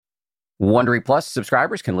Wondery Plus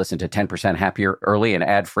subscribers can listen to 10% Happier early and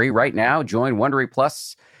ad-free right now. Join Wondery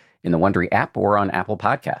Plus in the Wondery app or on Apple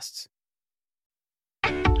Podcasts.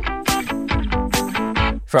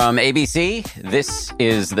 From ABC, this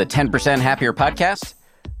is the 10% Happier podcast.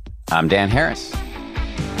 I'm Dan Harris.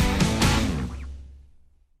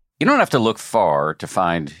 You don't have to look far to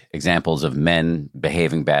find examples of men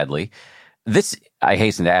behaving badly. This, I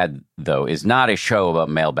hasten to add, though, is not a show about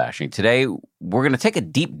male bashing. Today, we're going to take a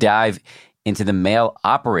deep dive into the male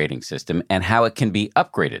operating system and how it can be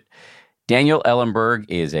upgraded. Daniel Ellenberg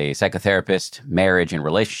is a psychotherapist, marriage and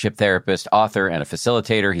relationship therapist, author, and a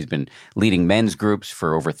facilitator. He's been leading men's groups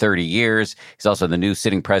for over 30 years. He's also the new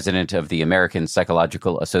sitting president of the American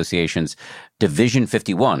Psychological Association's Division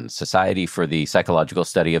 51, Society for the Psychological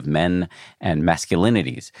Study of Men and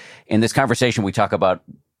Masculinities. In this conversation, we talk about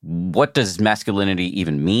what does masculinity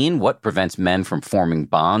even mean? What prevents men from forming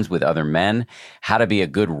bonds with other men? How to be a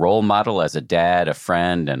good role model as a dad, a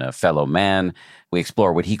friend, and a fellow man. We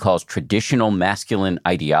explore what he calls traditional masculine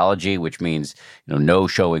ideology, which means, no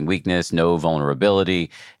showing weakness, no vulnerability,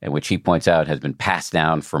 and which he points out has been passed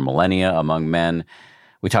down for millennia among men.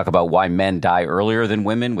 We talk about why men die earlier than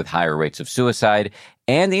women with higher rates of suicide,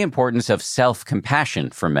 and the importance of self-compassion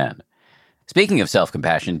for men. Speaking of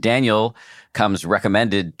self-compassion, Daniel comes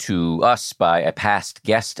recommended to us by a past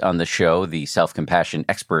guest on the show, the self-compassion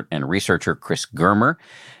expert and researcher Chris Germer.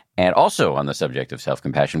 And also on the subject of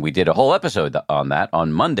self-compassion, we did a whole episode on that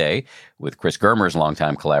on Monday with Chris Germer's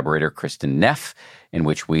longtime collaborator, Kristin Neff, in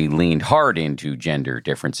which we leaned hard into gender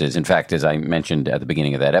differences. In fact, as I mentioned at the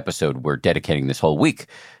beginning of that episode, we're dedicating this whole week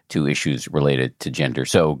to issues related to gender.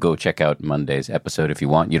 So go check out Monday's episode if you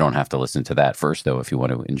want. You don't have to listen to that first, though, if you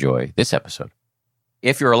want to enjoy this episode.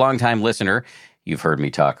 If you're a longtime listener, you've heard me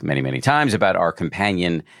talk many, many times about our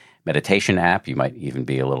companion meditation app. You might even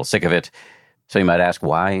be a little sick of it. So you might ask,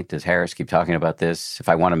 why does Harris keep talking about this? If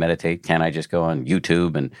I want to meditate, can't I just go on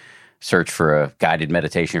YouTube and search for a guided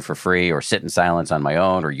meditation for free, or sit in silence on my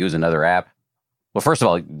own, or use another app? Well, first of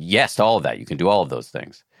all, yes to all of that. You can do all of those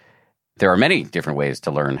things. There are many different ways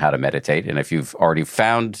to learn how to meditate. And if you've already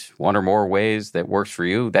found one or more ways that works for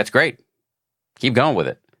you, that's great. Keep going with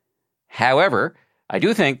it. However, I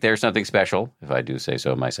do think there's something special, if I do say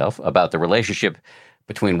so myself, about the relationship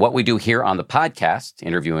between what we do here on the podcast,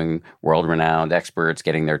 interviewing world-renowned experts,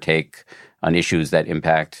 getting their take on issues that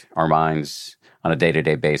impact our minds on a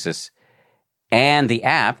day-to-day basis, and the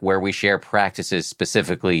app where we share practices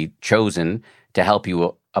specifically chosen to help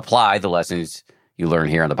you apply the lessons you learn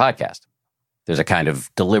here on the podcast. There's a kind of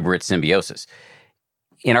deliberate symbiosis.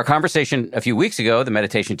 In our conversation a few weeks ago, the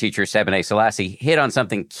meditation teacher Sebene Selassie hit on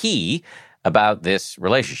something key about this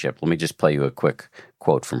relationship. Let me just play you a quick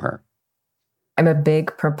quote from her. I'm a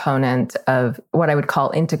big proponent of what I would call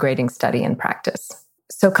integrating study and practice.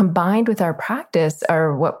 So combined with our practice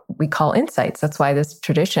are what we call insights. That's why this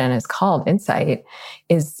tradition is called insight,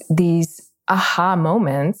 is these aha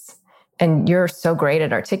moments. And you're so great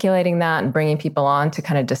at articulating that and bringing people on to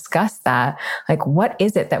kind of discuss that. Like, what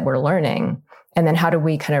is it that we're learning? And then how do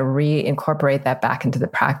we kind of reincorporate that back into the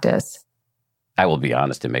practice? I will be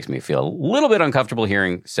honest, it makes me feel a little bit uncomfortable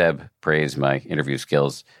hearing Seb praise my interview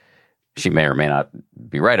skills. She may or may not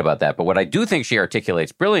be right about that. But what I do think she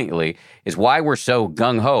articulates brilliantly is why we're so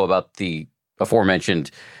gung-ho about the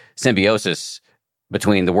aforementioned symbiosis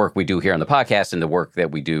between the work we do here on the podcast and the work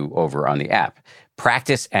that we do over on the app.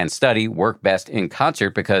 Practice and study work best in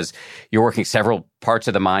concert because you're working several parts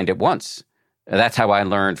of the mind at once. That's how I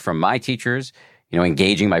learned from my teachers,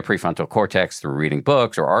 engaging my prefrontal cortex through reading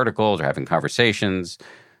books or articles or having conversations.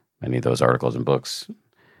 Many of those articles and books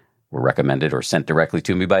were recommended or sent directly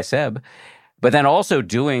to me by Seb. But then also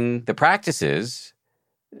doing the practices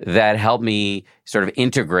that help me sort of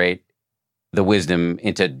integrate the wisdom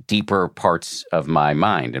into deeper parts of my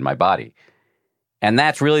mind and my body. And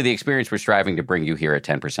that's really the experience we're striving to bring you here at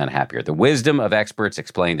 10% Happier. The wisdom of experts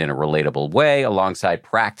explained in a relatable way alongside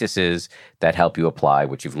practices that help you apply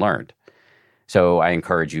what you've learned. So I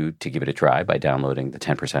encourage you to give it a try by downloading the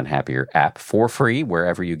 10% Happier app for free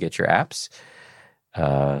wherever you get your apps.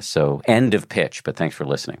 So end of pitch, but thanks for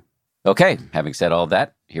listening. Okay, having said all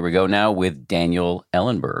that, here we go now with Daniel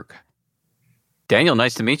Ellenberg. Daniel,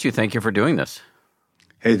 nice to meet you. Thank you for doing this.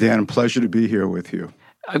 Hey, Dan, pleasure to be here with you.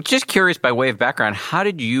 I'm just curious, by way of background, how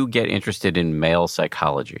did you get interested in male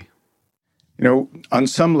psychology? On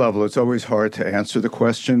some level, it's always hard to answer the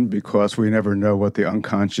question because we never know what the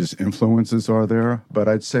unconscious influences are there. But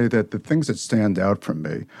I'd say that the things that stand out from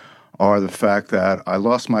me are the fact that I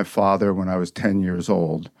lost my father when I was 10 years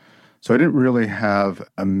old. So I didn't really have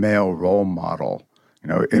a male role model,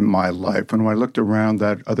 in my life. And when I looked around,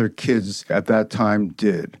 that other kids at that time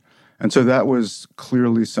did. And so that was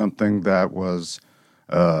clearly something that was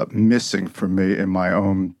missing for me in my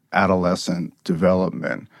own adolescent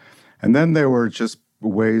development. And then there were just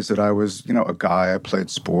ways that I was, a guy. I played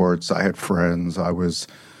sports. I had friends. I was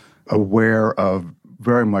aware of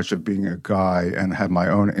very much of being a guy and had my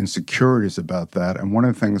own insecurities about that. And one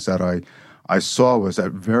of the things that I saw was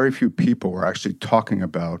that very few people were actually talking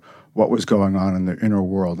about what was going on in their inner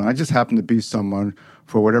world. And I just happened to be someone,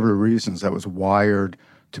 for whatever reasons, that was wired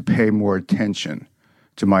to pay more attention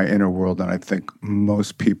to my inner world than I think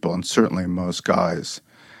most people, and certainly most guys.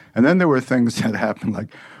 And then there were things that happened,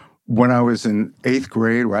 like when I was in 8th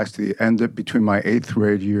grade, or actually ended between my 8th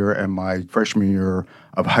grade year and my freshman year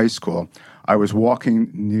of high school, I was walking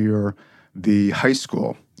near the high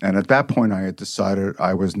school. And at that point, I had decided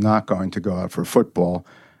I was not going to go out for football.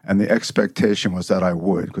 And the expectation was that I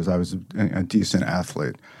would, because I was a decent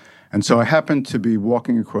athlete. And so I happened to be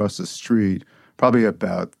walking across the street probably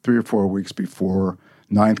about 3 or 4 weeks before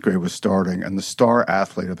 9th grade was starting, and the star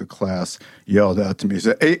athlete of the class yelled out to me, he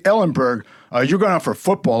said, "Hey, Ellenberg, you're going out for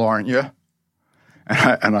football, aren't you?"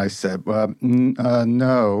 And I said,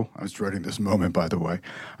 no. I was dreading this moment, by the way.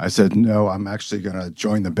 I said, "No, I'm actually going to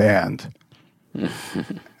join the band."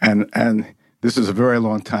 and this was a very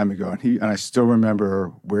long time ago, and I still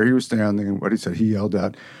remember where he was standing and what he said. He yelled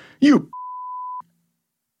out, "You."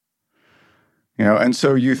 And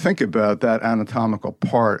so you think about that anatomical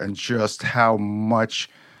part and just how much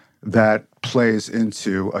that plays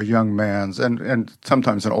into a young man's and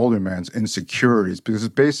sometimes an older man's insecurities, because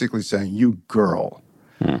it's basically saying, "You girl."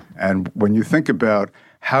 And when you think about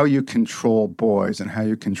how you control boys and how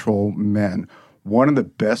you control men, one of the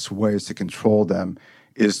best ways to control them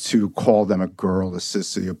is to call them a girl, a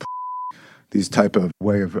sissy, these type of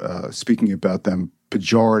way of speaking about them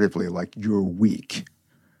pejoratively, like you're weak.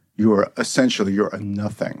 You're a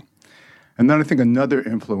nothing. And then I think another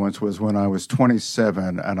influence was when I was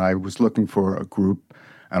 27 and I was looking for a group,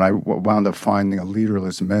 and I wound up finding a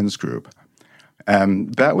leaderless men's group.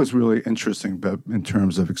 And that was really interesting, but in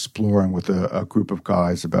terms of exploring with a group of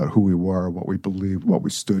guys about who we were, what we believed, what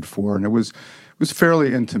we stood for. And it was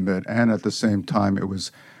fairly intimate, and at the same time, it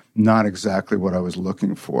was not exactly what I was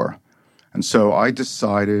looking for. And so I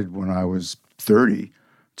decided when I was 30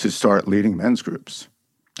 to start leading men's groups.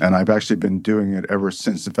 And I've actually been doing it ever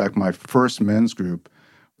since. In fact, my first men's group,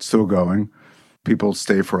 still going, people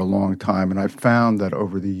stay for a long time. And I found that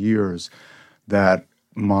over the years that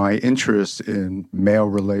my interest in male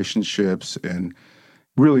relationships and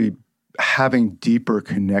really having deeper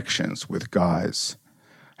connections with guys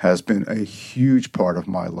has been a huge part of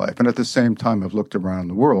my life. And at the same time, I've looked around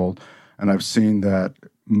the world and I've seen that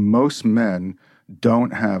most men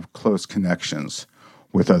don't have close connections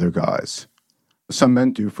with other guys. Some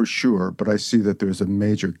men do for sure, but I see that there's a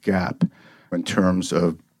major gap in terms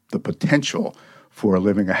of the potential for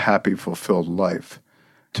living a happy, fulfilled life.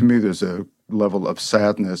 To me, there's a level of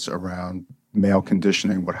sadness around male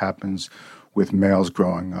conditioning, what happens with males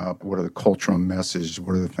growing up, what are the cultural messages,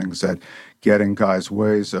 what are the things that get in guys'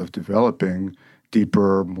 ways of developing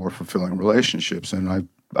deeper, more fulfilling relationships. And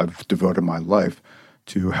I've devoted my life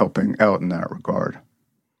to helping out in that regard.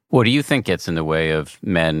 What do you think gets in the way of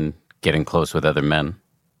men getting close with other men?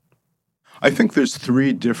 I think there's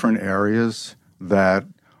 3 different areas that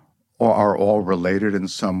are all related in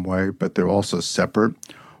some way, but they're also separate.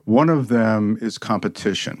 One of them is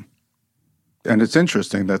competition. And it's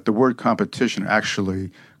interesting that the word competition actually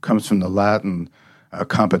comes from the Latin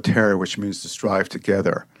competere, which means to strive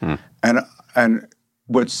together. And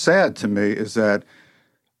what's sad to me is that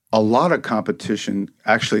a lot of competition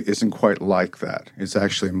actually isn't quite like that. It's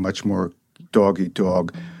actually much more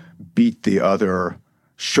dog-eat-dog, beat the other,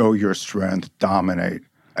 show your strength, dominate.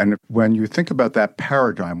 And when you think about that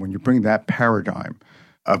paradigm, when you bring that paradigm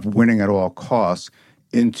of winning at all costs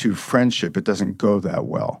into friendship, it doesn't go that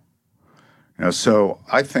well. So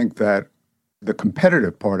I think that the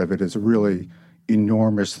competitive part of it is a really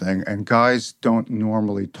enormous thing, and guys don't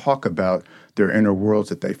normally talk about their inner worlds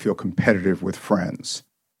that they feel competitive with friends,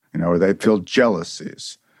 or they feel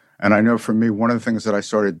jealousies. And I know for me, one of the things that I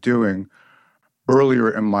started doing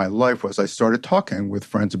earlier in my life was I started talking with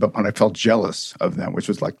friends about when I felt jealous of them, which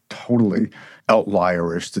was like totally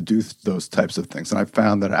outlierish to do those types of things. And I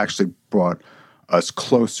found that it actually brought us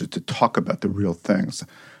closer to talk about the real things.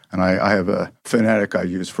 And I have a phonetic I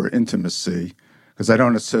use for intimacy, because I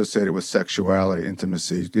don't associate it with sexuality,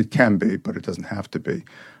 intimacy. It can be, but it doesn't have to be.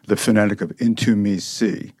 The phonetic of into me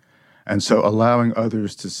see. And so allowing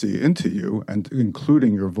others to see into you and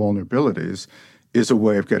including your vulnerabilities is a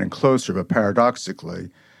way of getting closer. But paradoxically,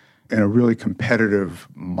 in a really competitive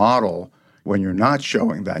model, when you're not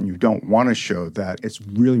showing that and you don't want to show that, it's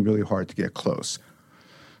really, really hard to get close.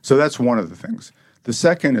 So that's one of the things. The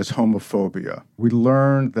second is homophobia. We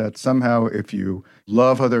learned that somehow if you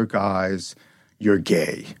love other guys, you're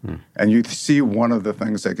gay. And you see one of the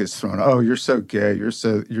things that gets thrown, oh, you're so gay, you're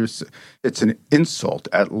so, it's an insult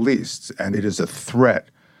at least, and it is a threat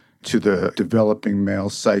to the developing male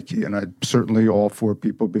psyche. And I'm certainly all for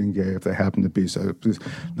people being gay if they happen to be. So there's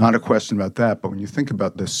not a question about that. But when you think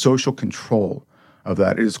about the social control of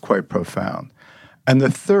that, it is quite profound. And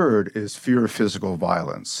the third is fear of physical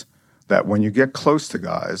violence, that when you get close to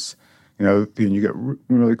guys, and you get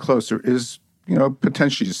really close, there is,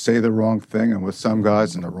 potentially you say the wrong thing. And with some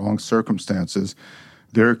guys in the wrong circumstances,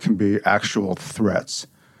 there can be actual threats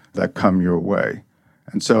that come your way.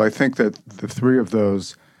 And so I think that the three of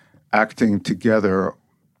those acting together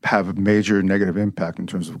have a major negative impact in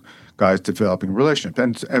terms of guys developing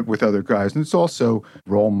relationships and with other guys. And it's also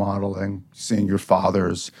role modeling, seeing your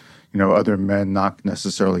fathers, other men not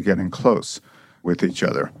necessarily getting close with each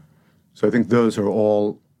other. So I think those are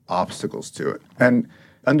all obstacles to it. And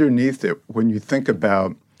underneath it, when you think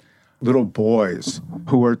about little boys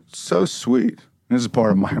who are so sweet, and this is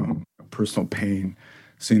part of my own personal pain,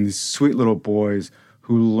 seeing these sweet little boys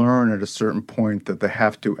who learn at a certain point that they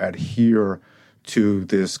have to adhere to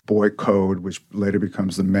this boy code, which later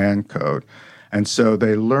becomes the man code. And so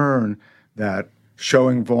they learn that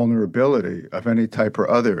showing vulnerability of any type or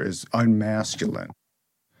other is unmasculine.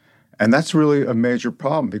 And that's really a major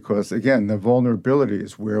problem because, again, the vulnerability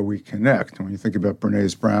is where we connect. And when you think about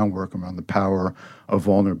Brené Brown work around the power of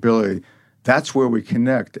vulnerability, that's where we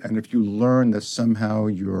connect. And if you learn that somehow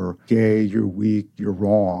you're gay, you're weak, you're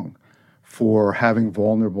wrong for having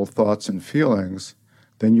vulnerable thoughts and feelings,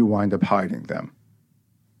 then you wind up hiding them.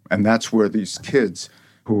 And that's where these kids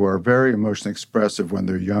who are very emotionally expressive when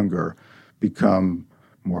they're younger become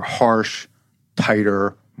more harsh,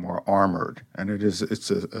 tighter, more armored. And it's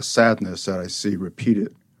a sadness that I see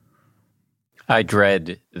repeated. I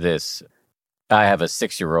dread this. I have a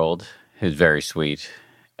 6-year-old who's very sweet.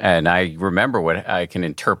 And I remember what I can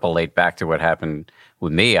interpolate back to what happened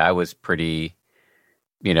with me. I was pretty,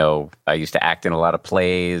 I used to act in a lot of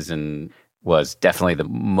plays and was definitely the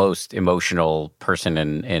most emotional person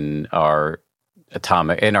in our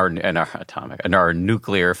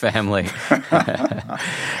nuclear family.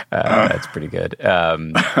 That's pretty good.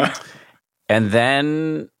 And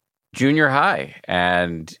then junior high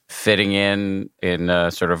and fitting in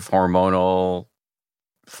a sort of hormonal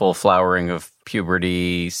full flowering of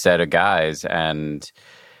puberty set of guys, and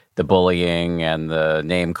the bullying and the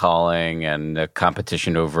name calling and the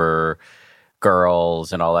competition over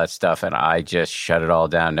girls and all that stuff. And I just shut it all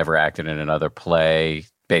down, never acted in another play,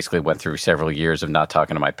 basically went through several years of not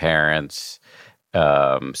talking to my parents,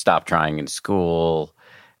 stopped trying in school.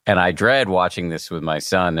 And I dread watching this with my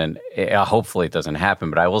son, and hopefully it doesn't happen.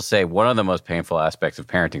 But I will say one of the most painful aspects of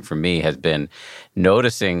parenting for me has been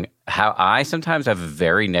noticing how I sometimes have a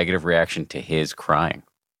very negative reaction to his crying.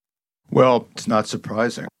 Well, it's not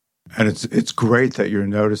surprising. And it's great that you're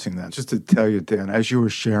noticing that. Just to tell you, Dan, as you were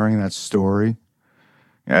sharing that story,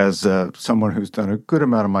 as someone who's done a good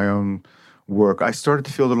amount of my own work, I started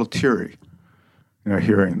to feel a little teary,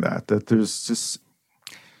 hearing that there's just,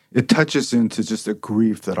 it touches into just a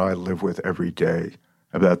grief that I live with every day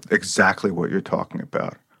about exactly what you're talking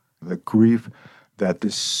about. The grief that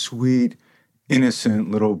this sweet,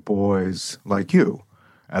 innocent little boys like you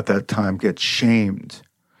at that time get shamed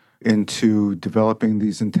into developing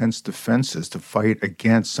these intense defenses to fight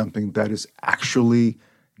against something that is actually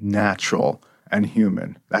natural and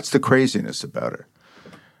human. That's the craziness about it.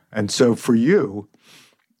 And so for you,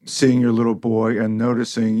 seeing your little boy and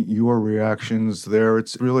noticing your reactions there,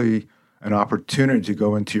 it's really an opportunity to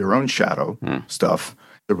go into your own shadow stuff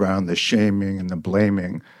around the shaming and the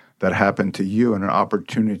blaming that happened to you, and an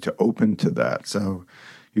opportunity to open to that. So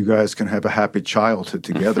you guys can have a happy childhood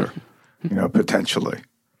together, potentially.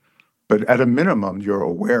 But at a minimum, you're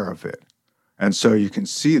aware of it. And so you can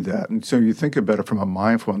see that. And so you think about it from a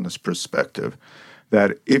mindfulness perspective,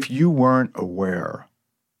 that if you weren't aware,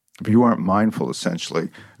 if you aren't mindful, essentially,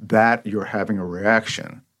 that you're having a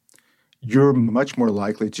reaction, you're much more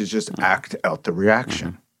likely to just act out the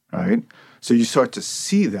reaction, right? So you start to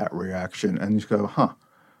see that reaction and you go,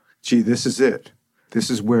 gee, this is it. This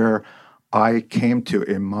is where I came to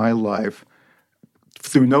in my life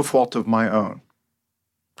through no fault of my own.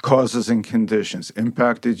 Causes and conditions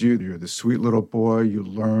impacted you. You're the sweet little boy. You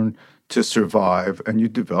learn to survive and you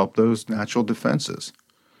develop those natural defenses.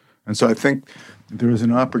 And so I think there is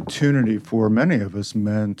an opportunity for many of us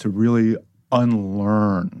men to really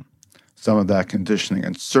unlearn some of that conditioning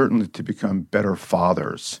and certainly to become better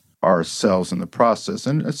fathers ourselves in the process,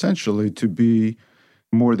 and essentially to be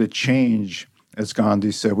more the change, as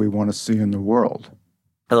Gandhi said, we want to see in the world.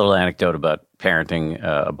 A little anecdote about parenting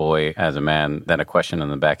a boy as a man, then a question on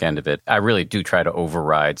the back end of it. I really do try to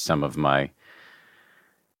override some of my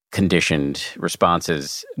conditioned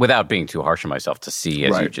responses without being too harsh on myself to see,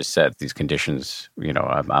 as you just said, these conditions.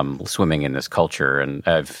 I'm swimming in this culture and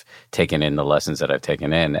I've taken in the lessons that I've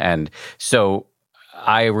taken in. And so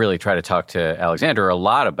I really try to talk to Alexander a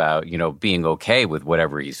lot about, being okay with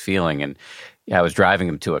whatever he's feeling. And I was driving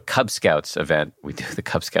him to a Cub Scouts event. We do the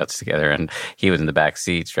Cub Scouts together, and he was in the back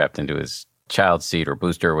seat, strapped into his child seat or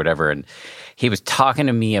booster or whatever. And he was talking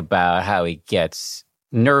to me about how he gets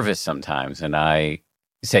nervous sometimes. And I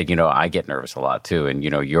said, I get nervous a lot too. And,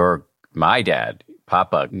 you're my dad,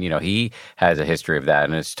 Papa, he has a history of that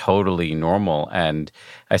and it's totally normal. And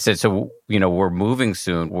I said, so, we're moving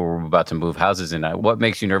soon. We're about to move houses. And what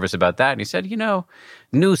makes you nervous about that? And he said,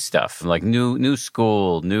 new stuff, like new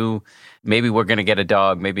school, maybe we're going to get a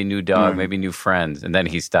dog, maybe new dog, maybe new friends. And then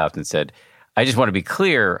he stopped and said, I just want to be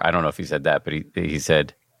clear. I don't know if he said that, but he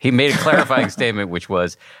said, he made a clarifying statement, which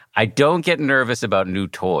was, I don't get nervous about new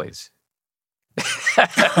toys.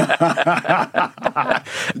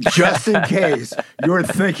 Just in case you're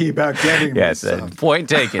thinking about getting yes, point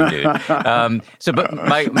taken, dude. But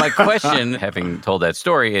my question, having told that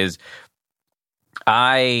story, is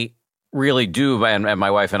I really do, and my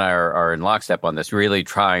wife and I are in lockstep on this, really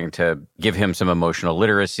trying to give him some emotional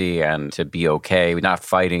literacy and to be okay, not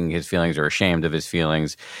fighting his feelings or ashamed of his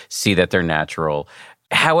feelings, see that they're natural.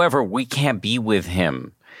 However, we can't be with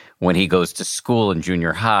him when he goes to school in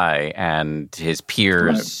junior high and his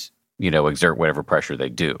peers, exert whatever pressure they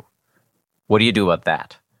do. What do you do about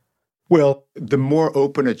that? Well, the more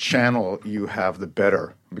open a channel you have, the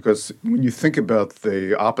better. Because when you think about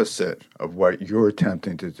the opposite of what you're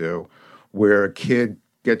attempting to do, where a kid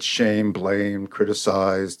gets shamed, blamed,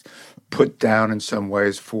 criticized, put down in some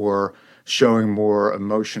ways for showing more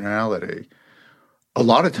emotionality, a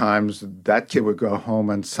lot of times that kid would go home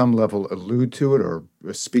and some level allude to it or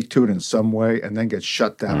speak to it in some way and then get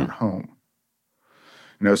shut down at home.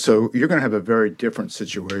 So you're going to have a very different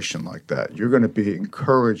situation like that. You're going to be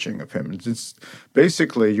encouraging of him. It's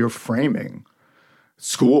basically you're framing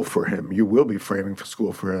school for him. You will be framing for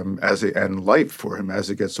school for him and life for him as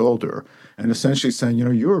he gets older. And essentially saying,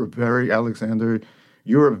 Alexander,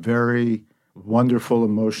 you're a very wonderful,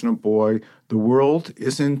 emotional boy. The world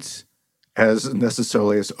isn't as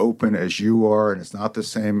necessarily as open as you are, and it's not the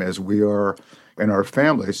same as we are in our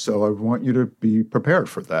family. So I want you to be prepared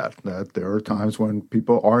for that there are times when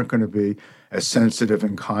people aren't going to be as sensitive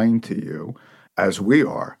and kind to you as we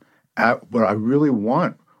are. What I really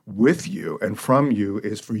want with you and from you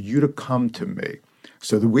is for you to come to me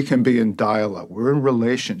so that we can be in dialogue. We're in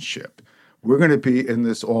relationship. We're going to be in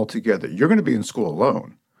this all together. You're going to be in school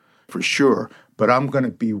alone, for sure, but I'm going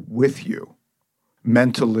to be with you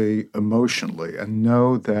mentally, emotionally, and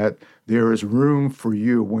know that there is room for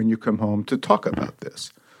you when you come home to talk about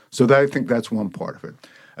this. So I think that's one part of it.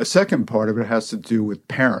 A second part of it has to do with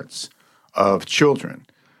parents of children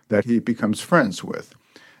that he becomes friends with.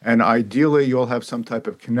 And ideally, you'll have some type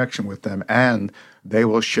of connection with them, and they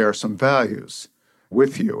will share some values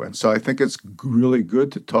with you. And so I think it's really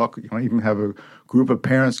good to talk, even have a group of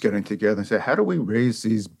parents getting together and say, how do we raise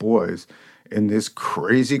these boys in this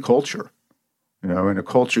crazy culture? In a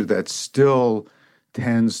culture that still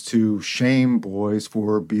tends to shame boys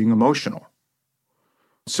for being emotional.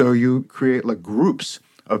 So you create like groups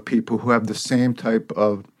of people who have the same type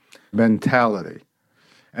of mentality.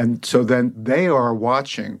 And so then they are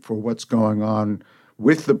watching for what's going on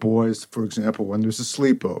with the boys. For example, when there's a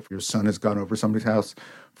sleepover, your son has gone over somebody's house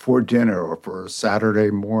for dinner or for a Saturday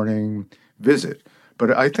morning visit. But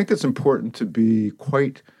I think it's important to be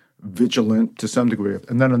quite vigilant to some degree.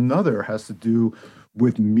 And then another has to do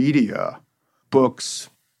with media, books,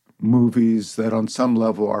 movies that on some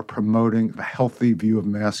level are promoting a healthy view of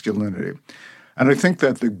masculinity. And I think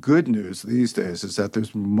that the good news these days is that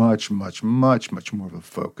there's much, much, much, much more of a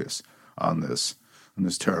focus on this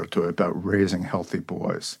territory about raising healthy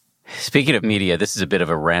boys. Speaking of media, this is a bit of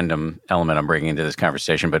a random element I'm bringing into this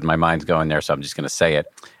conversation, but my mind's going there, so I'm just going to say it.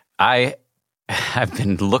 I have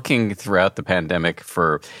been looking throughout the pandemic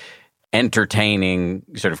for entertaining,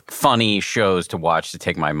 sort of funny shows to watch to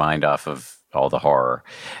take my mind off of all the horror.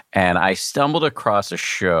 And I stumbled across a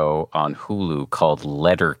show on Hulu called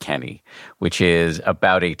Letterkenny, which is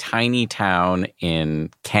about a tiny town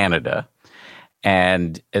in Canada.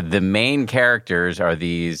 And the main characters are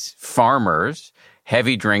these farmers,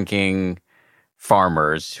 heavy drinking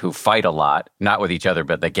farmers who fight a lot, not with each other,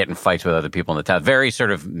 but they get in fights with other people in the town. Very sort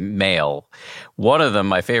of male. One of them,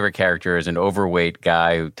 my favorite character, is an overweight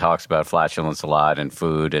guy who talks about flatulence a lot and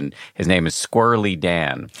food, and his name is Squirrely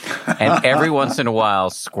Dan. And every once in a while,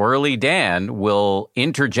 Squirrely Dan will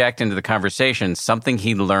interject into the conversation something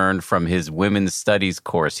he learned from his women's studies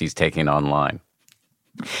course he's taking online.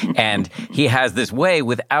 And he has this way,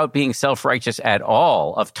 without being self-righteous at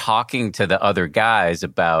all, of talking to the other guys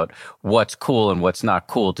about what's cool and what's not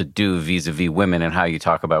cool to do vis-a-vis women and how you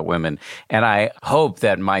talk about women. And I hope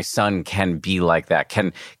that my son can be like that,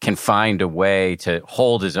 can find a way to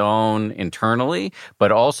hold his own internally,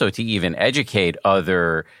 but also to even educate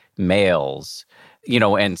other males,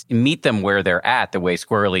 and meet them where they're at, the way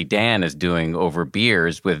Squirrely Dan is doing over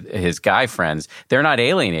beers with his guy friends. They're not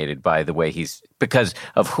alienated by the way because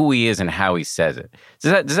of who he is and how he says it.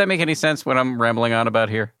 Does that make any sense what I'm rambling on about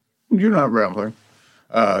here? You're not rambling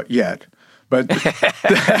yet, but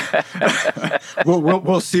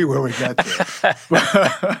we'll see where we get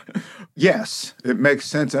to. Yes, it makes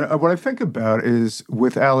sense. And what I think about is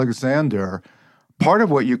with Alexander, part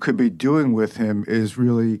of what you could be doing with him is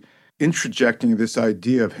really interjecting this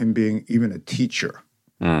idea of him being even a teacher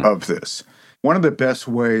of this. One of the best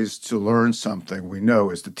ways to learn something we know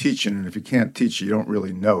is to teach it. And if you can't teach it, you don't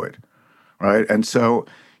really know it, right? And so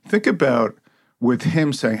think about with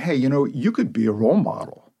him saying, hey, you could be a role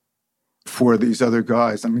model for these other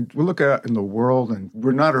guys. I mean, we look out in the world and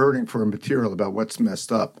we're not hurting for material about what's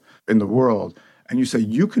messed up in the world. And you say,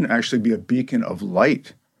 you can actually be a beacon of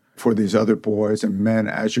light for these other boys and men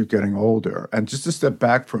as you're getting older. And just to step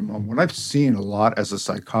back for a moment, what I've seen a lot as a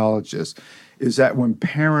psychologist is that when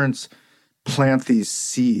parents plant these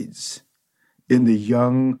seeds in the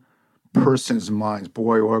young person's minds,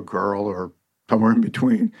 boy or girl or somewhere in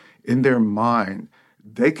between, in their mind,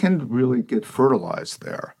 they can really get fertilized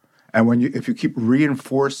there. And if you keep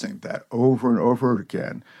reinforcing that over and over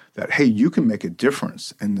again, that, hey, you can make a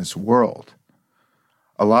difference in this world.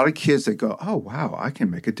 A lot of kids, they go, oh, wow, I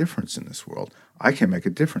can make a difference in this world. I can make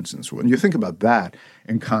a difference in this world. And you think about that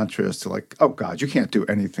in contrast to like, oh, God, you can't do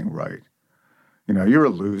anything right. You're a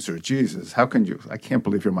loser. Jesus, how can you? I can't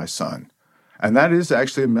believe you're my son. And that is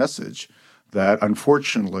actually a message that,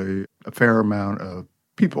 unfortunately, a fair amount of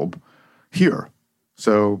people hear.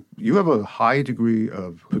 So you have a high degree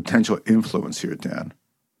of potential influence here, Dan.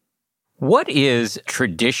 What is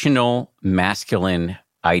traditional masculine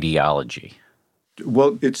ideology?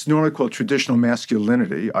 Well, it's normally called traditional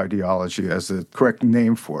masculinity ideology as the correct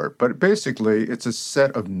name for it. But basically, it's a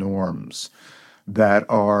set of norms that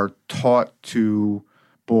are taught to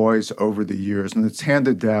boys over the years. And it's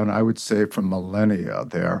handed down, I would say, from millennia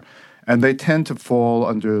there. And they tend to fall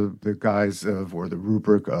under the guise of, or the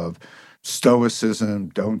rubric of, stoicism.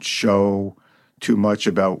 Don't show too much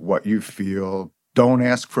about what you feel. Don't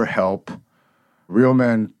ask for help. Real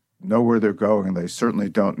men know where they're going. They certainly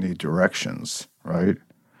don't need directions, right?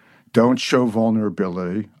 Don't show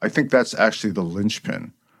vulnerability. I think that's actually the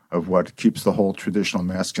linchpin of what keeps the whole traditional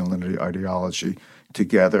masculinity ideology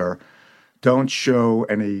together. Don't show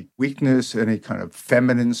any weakness, any kind of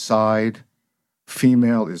feminine side.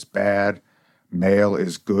 Female is bad. Male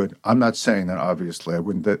is good. I'm not saying that, obviously. I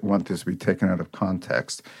wouldn't want this to be taken out of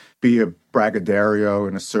context. Be a braggadocio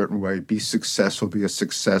in a certain way. Be successful. Be a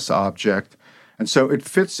success object. And so it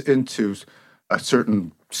fits into a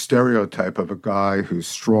certain stereotype of a guy who's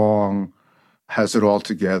strong, has it all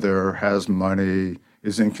together, has money,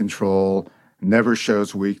 is in control, never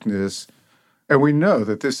shows weakness. And we know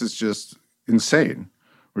that this is just insane,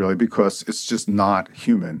 really, because it's just not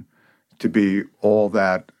human to be all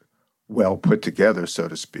that well put together, so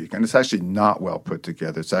to speak. And it's actually not well put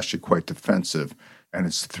together. It's actually quite defensive, and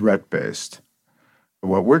it's threat-based.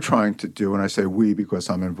 What we're trying to do, and I say we because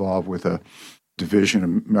I'm involved with a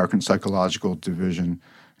division, American Psychological Division,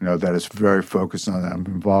 that is very focused on that. I'm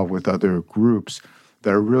involved with other groups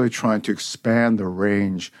that are really trying to expand the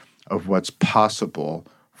range of what's possible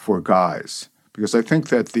for guys. Because I think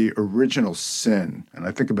that the original sin, and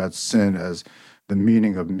I think about sin as the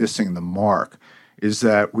meaning of missing the mark, is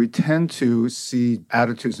that we tend to see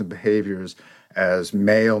attitudes and behaviors as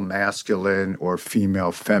male masculine or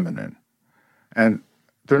female feminine. And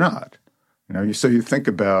they're not. So you think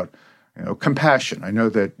about compassion. I know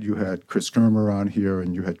that you had Chris Germer on here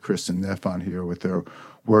and you had Kristen Neff on here with their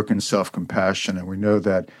work in self-compassion. And we know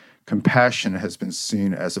that compassion has been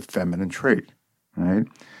seen as a feminine trait, right?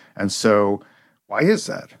 And so why is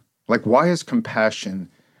that? Like, why is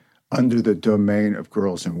compassion under the domain of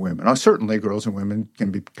girls and women? Now, certainly girls and women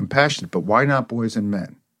can be compassionate, but why not boys and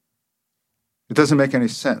men? It doesn't make any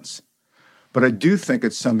sense. But I do think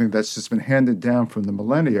it's something that's just been handed down from the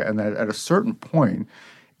millennia, and that at a certain point,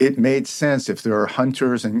 it made sense if there are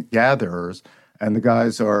hunters and gatherers, and the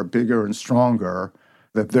guys are bigger and stronger,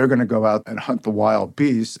 that they're going to go out and hunt the wild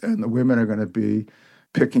beasts, and the women are going to be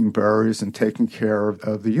picking berries and taking care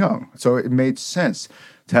of the young. So it made sense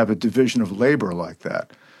to have a division of labor like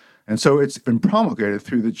that. And so it's been promulgated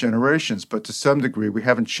through the generations, but to some degree, we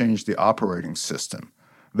haven't changed the operating system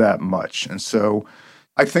that much. And so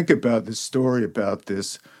I think about this story about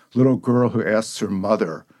this little girl who asks her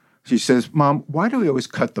mother, she says, "Mom, why do we always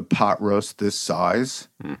cut the pot roast this size?"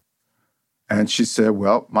 And she said,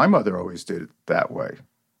 "Well, my mother always did it that way."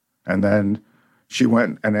 And then she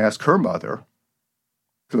went and asked her mother,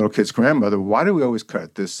 the little kid's grandmother, "Why do we always cut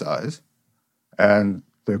it this size?" And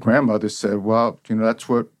the grandmother said, "Well, that's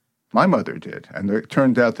what my mother did." And it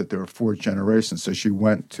turned out that there were 4 generations. So she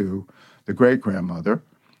went to the great-grandmother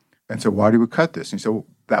and said, "Why do we cut this?" And he said, "Well,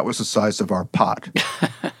 that was the size of our pot."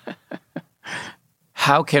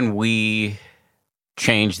 How can we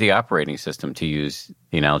change the operating system, to use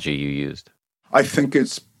the analogy you used? I think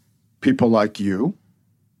it's people like you,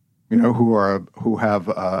 who have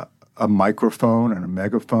a microphone and a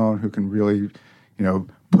megaphone, who can really,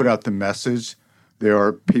 put out the message. There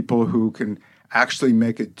are people who can actually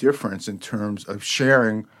make a difference in terms of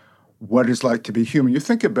sharing what it's like to be human. You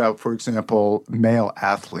think about, for example, male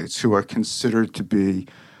athletes who are considered to be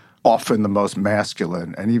often the most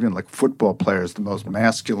masculine, and even like football players, the most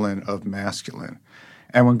masculine of masculine.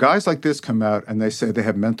 And when guys like this come out and they say they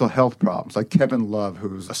have mental health problems, like Kevin Love,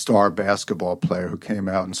 who's a star basketball player who came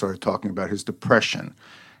out and started talking about his depression,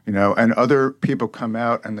 and other people come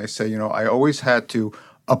out and they say, I always had to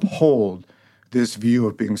uphold this view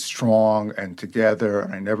of being strong and together,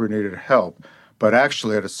 and I never needed help. But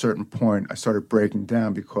actually, at a certain point, I started breaking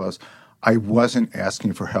down because I wasn't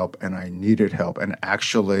asking for help and I needed help. And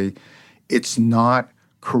actually, it's not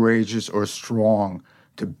courageous or strong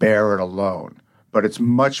to bear it alone, but it's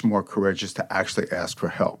much more courageous to actually ask for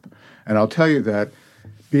help. And I'll tell you that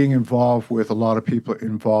being involved with a lot of people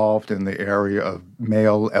involved in the area of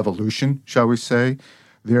male evolution, shall we say,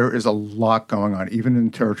 there is a lot going on, even in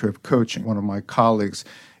the territory of coaching. One of my colleagues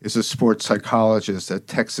is a sports psychologist at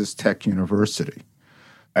Texas Tech University.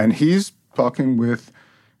 And he's talking with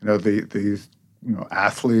the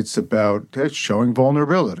athletes about showing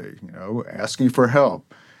vulnerability, asking for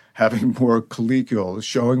help, having more collegial,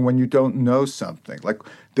 showing when you don't know something. Like,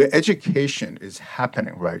 the education is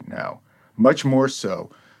happening right now, much more so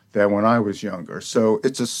than when I was younger. So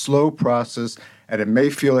it's a slow process, and it may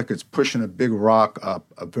feel like it's pushing a big rock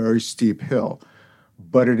up a very steep hill,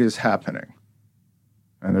 but it is happening.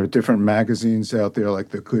 And there are different magazines out there like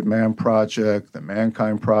the Good Man Project, the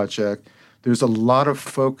Mankind Project. There's a lot of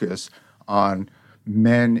focus on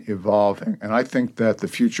men evolving. And I think that the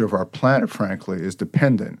future of our planet, frankly, is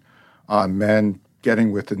dependent on men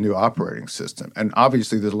getting with the new operating system. And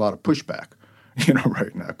obviously, there's a lot of pushback,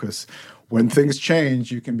 right now, because when things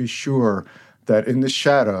change, you can be sure that in the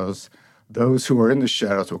shadows, those who are in the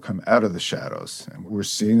shadows will come out of the shadows. And we're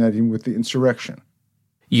seeing that even with the insurrection.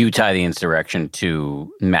 You tie the insurrection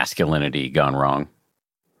to masculinity gone wrong.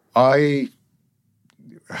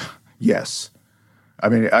 Yes. I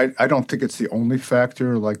mean, I don't think it's the only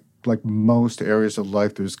factor. Like most areas of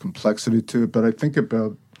life, there's complexity to it. But I think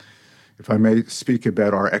about, if I may speak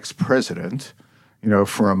about our ex-president,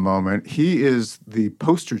 for a moment, he is the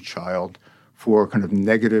poster child for kind of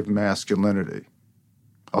negative masculinity,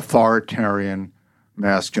 authoritarian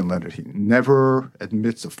masculinity. He never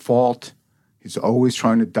admits a fault. He's always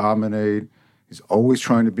trying to dominate. He's always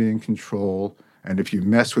trying to be in control. And if you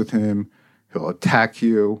mess with him, he'll attack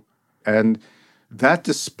you. And that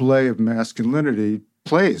display of masculinity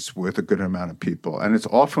plays with a good amount of people. And it's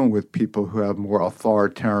often with people who have more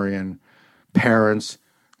authoritarian parents,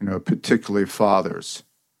 particularly fathers.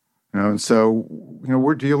 And so,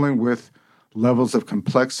 we're dealing with levels of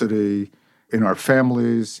complexity in our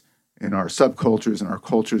families, in our subcultures, in our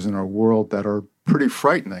cultures, in our world that are pretty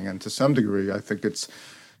frightening. And to some degree, I think it's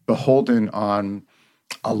beholden on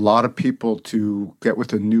a lot of people to get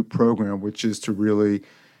with a new program, which is to really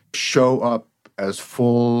show up as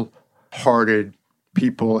full-hearted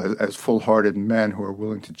people, as full-hearted men who are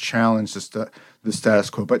willing to challenge the status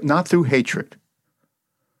quo, but not through hatred.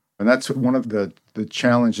 And that's one of the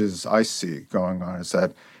challenges I see going on, is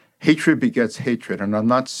that hatred begets hatred. And I'm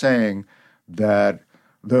not saying that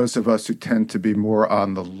those of us who tend to be more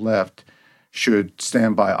on the left should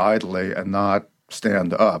stand by idly and not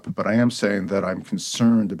stand up. But I am saying that I'm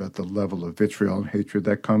concerned about the level of vitriol and hatred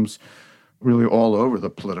that comes really all over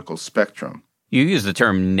the political spectrum. You use the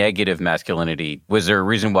term negative masculinity. Was there a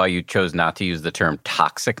reason why you chose not to use the term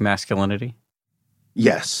toxic masculinity?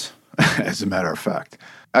 Yes, as a matter of fact.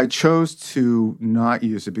 I chose to not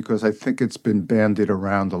use it because I think it's been bandied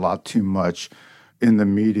around a lot too much in the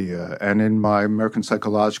media. And in my American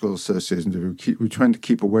Psychological Association, we're trying to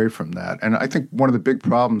keep away from that. And I think one of the big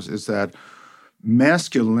problems is that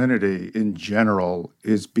masculinity in general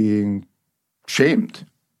is being shamed,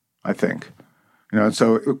 I think. And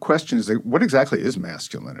so the question is, what exactly is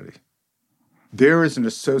masculinity? There is an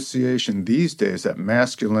association these days that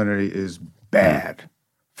masculinity is bad.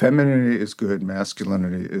 Femininity is good,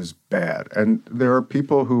 masculinity is bad. And there are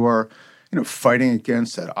people who are, fighting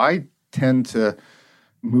against that. I tend to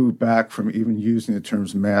move back from even using the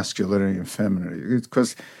terms masculinity and femininity. It's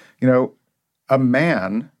because, a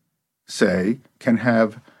man, say, can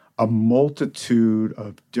have a multitude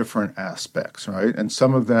of different aspects, right? And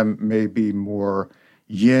some of them may be more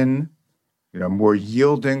yin, more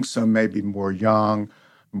yielding. Some may be more yang,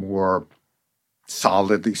 more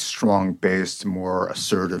solidly strong-based, more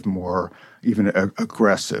assertive, more even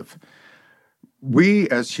aggressive. We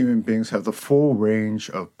as human beings have the full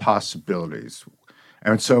range of possibilities.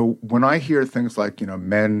 And so when I hear things like,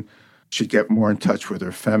 men should get more in touch with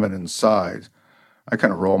their feminine side, I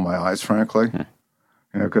kind of roll my eyes, frankly.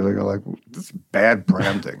 Because I go like, this is bad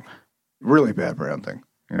branding, really bad branding,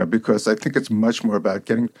 because I think it's much more about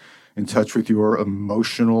getting in touch with your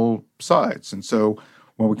emotional sides. And so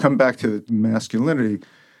when we come back to masculinity,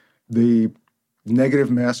 the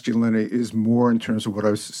negative masculinity is more in terms of what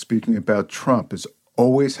I was speaking about. Trump is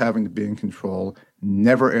always having to be in control,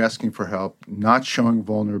 never asking for help, not showing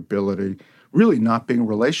vulnerability, really not being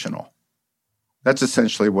relational. That's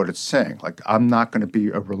essentially what it's saying. Like, I'm not going to be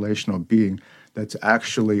a relational being that's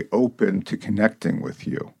actually open to connecting with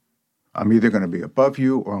you. I'm either going to be above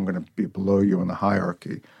you or I'm going to be below you in the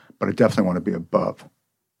hierarchy, but I definitely want to be above.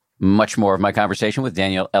 Much more of my conversation with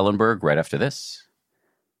Daniel Ellenberg right after this.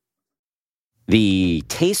 The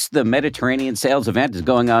Taste the Mediterranean sales event is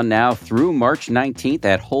going on now through March 19th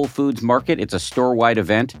at Whole Foods Market. It's a store-wide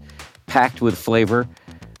event packed with flavor.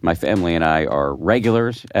 My family and I are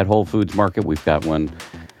regulars at Whole Foods Market. We've got one,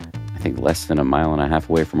 I think, less than a mile and a half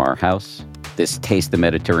away from our house. This Taste the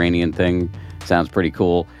Mediterranean thing sounds pretty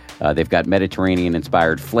cool. They've got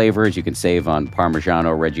Mediterranean-inspired flavors. You can save on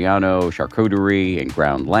Parmigiano Reggiano, charcuterie, and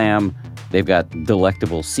ground lamb. They've got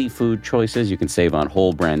delectable seafood choices. You can save on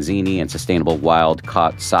whole branzini and sustainable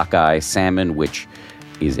wild-caught sockeye salmon, which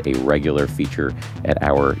is a regular feature at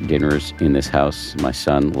our dinners in this house. My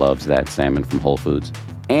son loves that salmon from Whole Foods.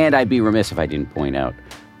 And I'd be remiss if I didn't point out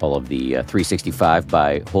all of the 365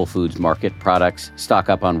 by Whole Foods Market products. Stock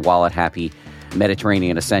up on wallet-happy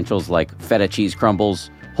Mediterranean essentials like feta cheese crumbles,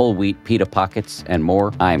 whole wheat pita pockets, and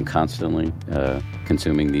more. I am constantly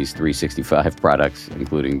consuming these 365 products,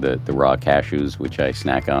 including the raw cashews, which I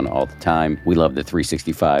snack on all the time. We love the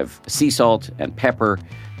 365 sea salt and pepper.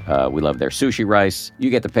 We love their sushi rice. You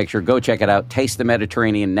get the picture. Go check it out. Taste the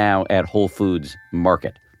Mediterranean now at Whole Foods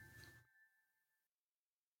Market.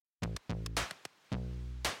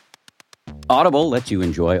 Audible lets you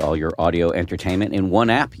enjoy all your audio entertainment in one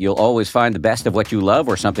app. You'll always find the best of what you love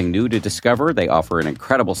or something new to discover. They offer an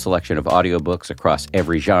incredible selection of audiobooks across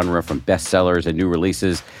every genre, from bestsellers and new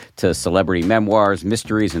releases to celebrity memoirs,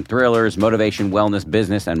 mysteries and thrillers, motivation, wellness,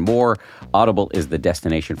 business, and more. Audible is the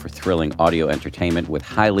destination for thrilling audio entertainment with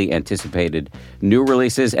highly anticipated new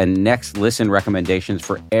releases and next listen recommendations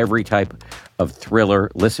for every type of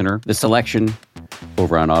thriller listener. The selection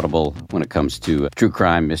over on Audible when it comes to true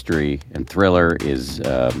crime, mystery, and thriller is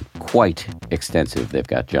quite extensive. They've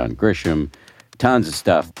got John Grisham, tons of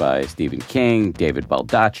stuff by Stephen King, David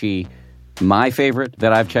Baldacci. My favorite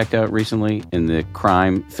that I've checked out recently in the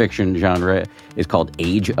crime fiction genre is called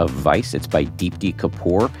Age of Vice. It's by Deepti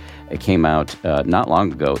Kapoor. It came out not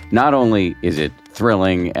long ago. Not only is it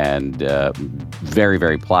thrilling and very,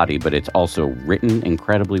 very plotty, but it's also written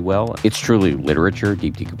incredibly well. It's truly literature.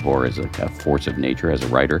 Deepti Kapoor is a force of nature as a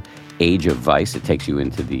writer. Age of Vice, it takes you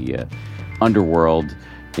into the underworld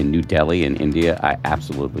in New Delhi in India. I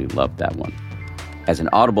absolutely loved that one. As an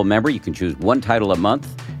Audible member, you can choose one title a month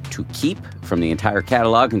to keep from the entire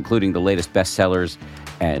catalog, including the latest bestsellers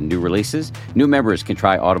and new releases. New members can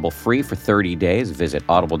try Audible free for 30 days. Visit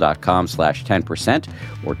audible.com/10%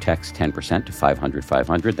 or text 10% to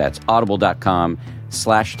 500-500. That's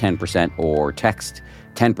audible.com/10% or text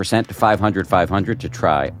 10% to 500-500 to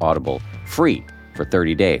try Audible free for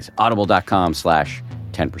 30 days.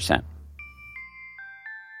 Audible.com/10%.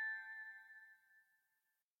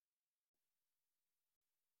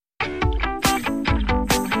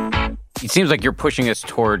 It seems like you're pushing us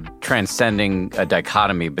toward transcending a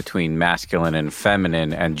dichotomy between masculine and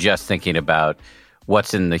feminine and just thinking about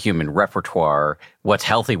what's in the human repertoire, what's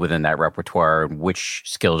healthy within that repertoire, and which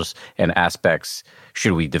skills and aspects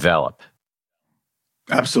should we develop.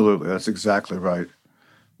 Absolutely. That's exactly right.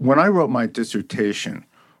 When I wrote my dissertation,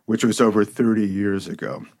 which was over 30 years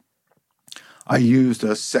ago, I used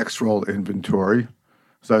a sex role inventory.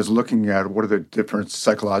 So I was looking at what are the different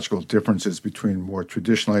psychological differences between more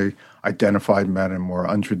traditionally identified men and more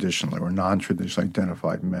untraditionally or non-traditionally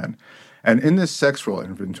identified men. And in this sex role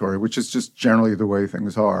inventory, which is just generally the way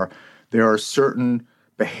things are, there are certain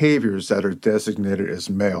behaviors that are designated as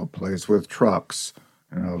male, plays with trucks,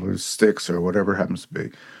 with sticks or whatever it happens to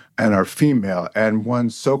be, and are female. And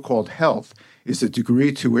one's so-called health is the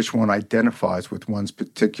degree to which one identifies with one's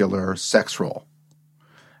particular sex role.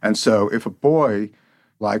 And so if a boy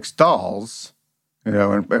likes dolls,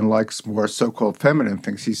 and likes more so-called feminine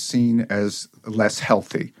things, he's seen as less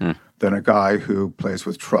healthy than a guy who plays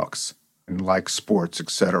with trucks and likes sports,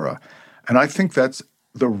 etc. And I think that's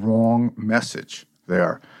the wrong message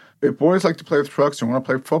there. If boys like to play with trucks and want to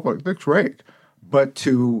play football, that's great. But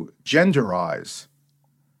to genderize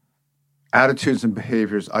attitudes and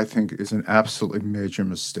behaviors, I think, is an absolutely major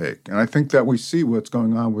mistake. And I think that we see what's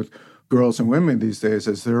going on with girls and women these days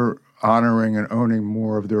as they're honoring and owning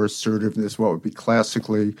more of their assertiveness, what would be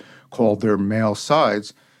classically called their male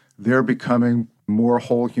sides. They're becoming more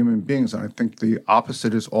whole human beings. And I think the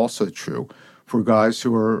opposite is also true for guys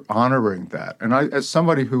who are honoring that. And I, as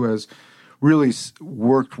somebody who has really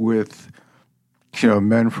worked with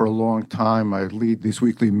men for a long time, I lead these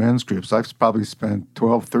weekly men's groups. I've probably spent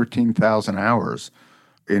 13,000 hours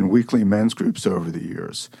in weekly men's groups over the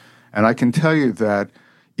years. And I can tell you that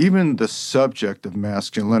even the subject of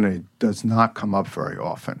masculinity does not come up very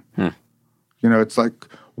often. It's like,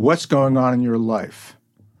 what's going on in your life?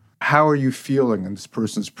 How are you feeling in this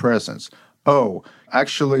person's presence? Oh,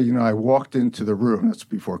 actually, I walked into the room, that's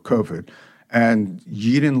before COVID, and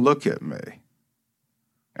you didn't look at me.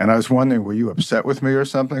 And I was wondering, were you upset with me or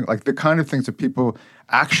something? Like the kind of things that people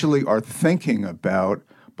actually are thinking about,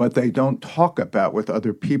 but they don't talk about with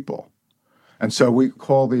other people. And so we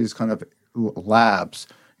call these kind of labs,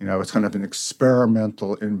 it's kind of an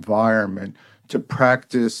experimental environment to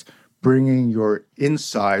practice bringing your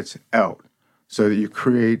insides out so that you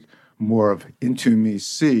create more of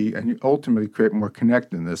intimacy and you ultimately create more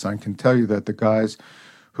connectedness. I can tell you that the guys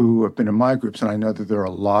who have been in my groups, and I know that there are a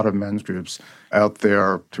lot of men's groups out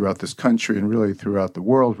there throughout this country and really throughout the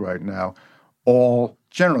world right now, all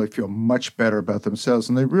generally feel much better about themselves.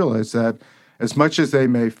 And they realize that as much as they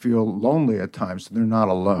may feel lonely at times, they're not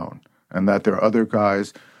alone, and that there are other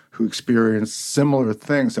guys who experience similar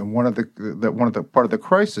things. And one of the part of the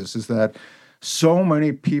crisis is that so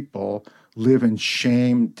many people live in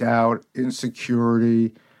shame, doubt,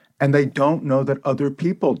 insecurity, and they don't know that other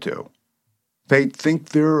people do. They think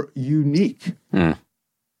they're unique.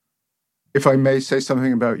 If I may say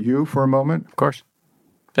something about you for a moment. Of course.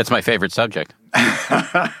 That's my favorite subject.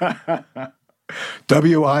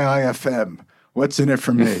 WIIFM. What's in it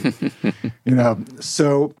for me?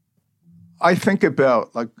 So I think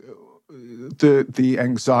about like the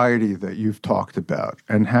anxiety that you've talked about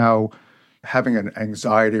and how having an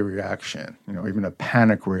anxiety reaction, even a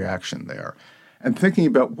panic reaction there, and thinking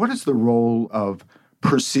about what is the role of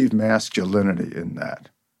perceived masculinity in that.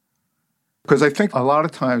 Because I think a lot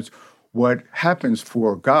of times what happens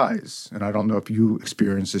for guys, and I don't know if you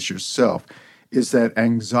experience this yourself, is that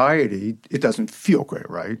anxiety, it doesn't feel great,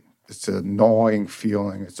 right? It's a gnawing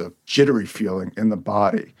feeling, it's a jittery feeling in the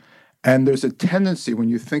body. And there's a tendency when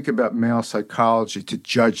you think about male psychology to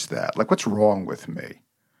judge that. Like, what's wrong with me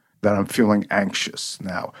that I'm feeling anxious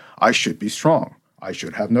now? I should be strong. I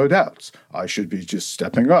should have no doubts. I should be just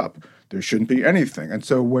stepping up. There shouldn't be anything. And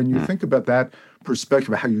so when you think about that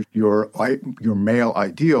perspective, how your male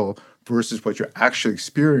ideal versus what you're actually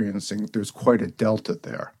experiencing, there's quite a delta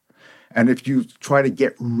there. And if you try to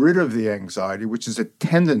get rid of the anxiety, which is a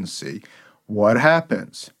tendency, what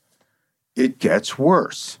happens? It gets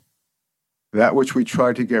worse. That which we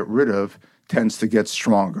try to get rid of tends to get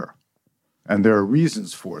stronger. And there are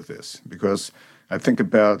reasons for this, because I think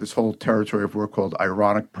about this whole territory of work called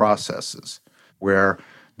ironic processes, where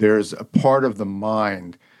there's a part of the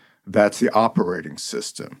mind that's the operating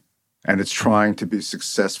system, and it's trying to be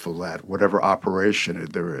successful at whatever operation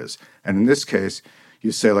there is. And in this case,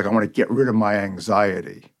 you say, like, I want to get rid of my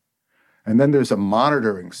anxiety. And then there's a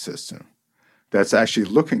monitoring system that's actually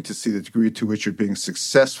looking to see the degree to which you're being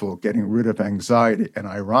successful getting rid of anxiety. And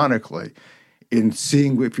ironically, in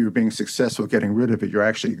seeing if you're being successful getting rid of it, you're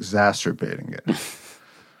actually exacerbating it.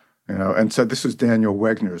 And so this was Daniel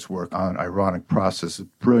Wegner's work on ironic processes,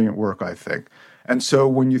 brilliant work, I think. And so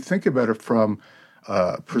when you think about it from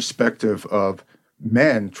a perspective of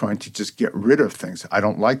men trying to just get rid of things, I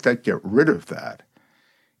don't like that, get rid of that,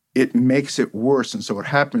 it makes it worse. And so what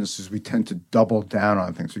happens is we tend to double down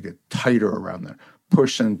on things. We get tighter around them,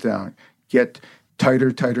 push them down, get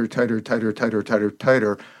tighter,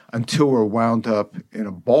 until we're wound up in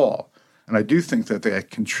a ball. And I do think that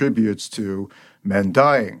that contributes to men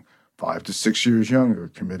dying 5 to 6 years younger,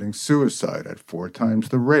 committing suicide at 4 times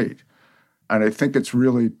the rate. And I think it's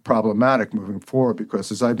really problematic moving forward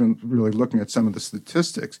because as I've been really looking at some of the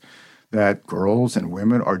statistics, that girls and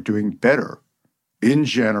women are doing better in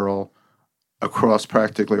general across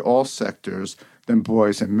practically all sectors than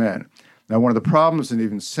boys and men. Now, one of the problems in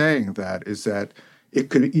even saying that is that it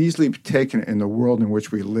could easily be taken in the world in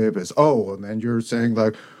which we live as, oh, and then you're saying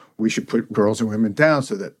like we should put girls and women down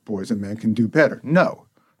so that boys and men can do better. No,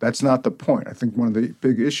 that's not the point. I think one of the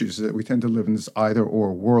big issues is that we tend to live in this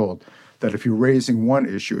either-or world, that if you're raising one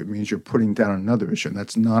issue, it means you're putting down another issue. And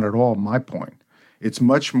that's not at all my point. It's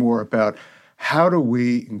much more about how do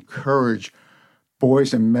we encourage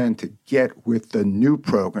boys and men to get with the new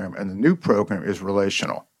program, and the new program is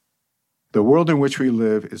relational. The world in which we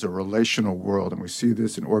live is a relational world, and we see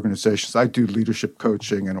this in organizations. I do leadership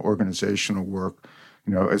coaching and organizational work,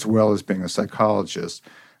 as well as being a psychologist.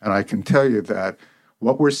 And I can tell you that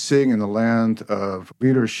what we're seeing in the land of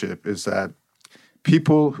leadership is that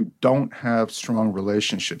people who don't have strong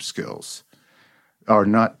relationship skills are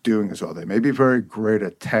not doing as well. They may be very great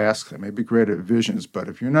at tasks, they may be great at visions, but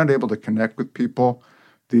if you're not able to connect with people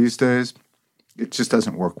these days, it just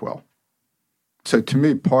doesn't work well. So to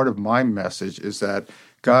me, part of my message is that,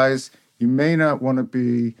 guys, you may not want to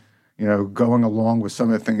be, going along with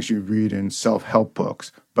some of the things you read in self-help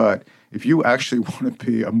books, but if you actually want to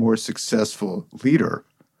be a more successful leader,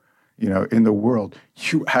 in the world,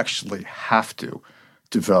 you actually have to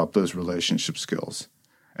develop those relationship skills.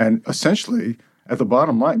 And essentially, at the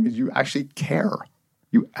bottom line, means you actually care.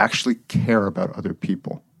 You actually care about other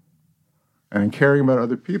people. And in caring about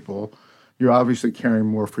other people, you're obviously caring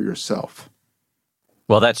more for yourself.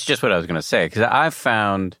 Well, that's just what I was going to say, because I've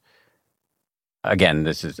found,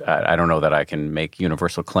 again, I don't know that I can make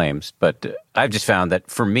universal claims, but I've just found that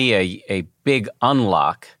for me, a big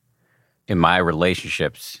unlock in my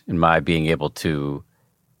relationships, in my being able to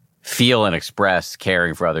feel and express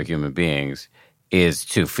caring for other human beings, is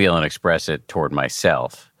to feel and express it toward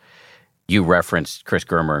myself. You referenced Chris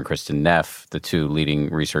Germer and Kristen Neff, the two leading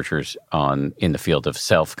researchers in the field of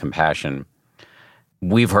self-compassion.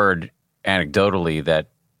 We've heard anecdotally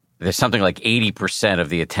that there's something like 80% of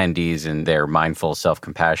the attendees in their mindful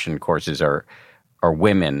self-compassion courses are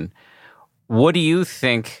women. What do you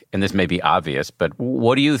think, and this may be obvious, but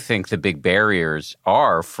what do you think the big barriers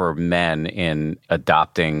are for men in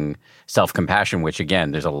adopting self-compassion, which,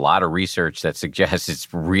 again, there's a lot of research that suggests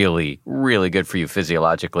it's really, really good for you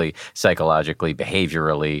physiologically, psychologically,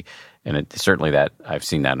 behaviorally, and certainly that I've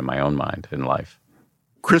seen that in my own mind in life.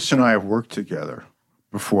 Chris and I have worked together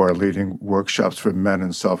before leading workshops for men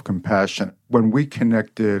in self-compassion. When we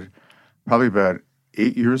connected probably about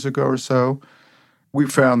 8 years ago or so, we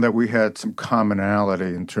found that we had some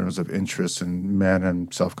commonality in terms of interest in men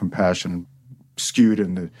and self-compassion, skewed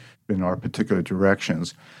in our particular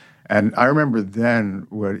directions. And I remember then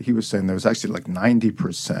what he was saying, there was actually like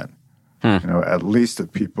 90%, at least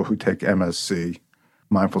of people who take MSC,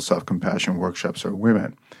 mindful self-compassion workshops, are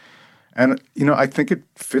women. And, I think it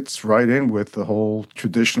fits right in with the whole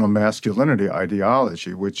traditional masculinity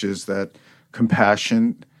ideology, which is that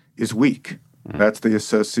compassion is weak. That's the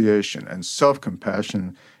association. And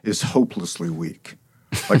self-compassion is hopelessly weak.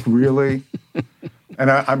 Like, really?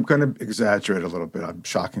 And I'm going to exaggerate a little bit,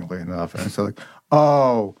 shockingly enough. And it's like,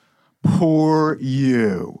 oh, poor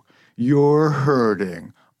you. You're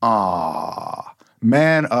hurting. Ah,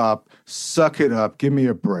 man up, suck it up, give me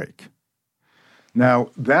a break. Now,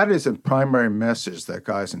 that is a primary message that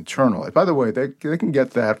guys internalize. By the way, they can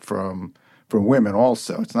get that from women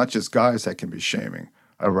also. It's not just guys that can be shaming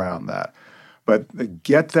around that. But they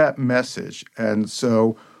get that message. And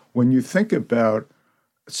so when you think about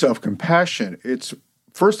self-compassion, it's,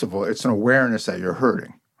 first of all, it's an awareness that you're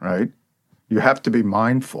hurting, right? You have to be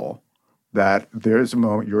mindful that there's a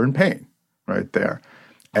moment you're in pain right there.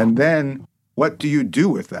 And then what do you do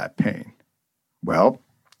with that pain? Well,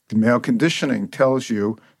 the male conditioning tells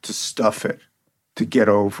you to stuff it, to get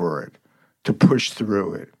over it, to push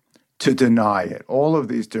through it, to deny it, all of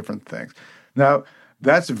these different things. Now,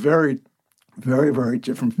 that's very, very, very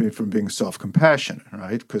different from being self-compassionate,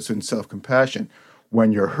 right? Because in self-compassion,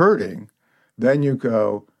 when you're hurting, then you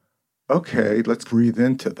go, okay, let's breathe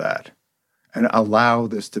into that and allow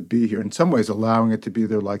this to be here. In some ways, allowing it to be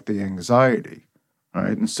there like the anxiety,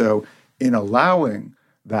 right? And so in allowing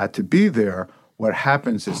that to be there, what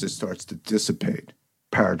happens is it starts to dissipate,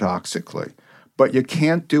 paradoxically. But you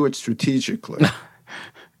can't do it strategically,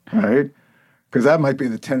 right? Because that might be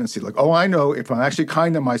the tendency, like, oh, I know if I'm actually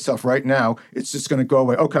kind to myself right now, it's just going to go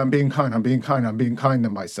away. Okay, I'm being kind to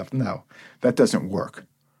myself. No, that doesn't work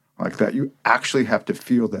like that. You actually have to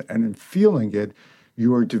feel that. And in feeling it,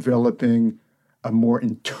 you are developing a more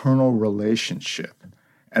internal relationship.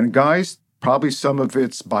 And guys, probably some of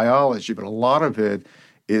it's biology, but a lot of it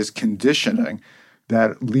is conditioning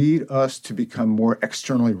that lead us to become more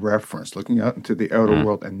externally referenced, looking out into the outer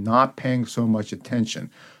world and not paying so much attention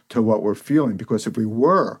to what we're feeling. Because if we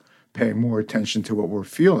were paying more attention to what we're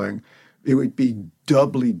feeling, it would be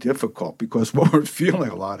doubly difficult, because what we're feeling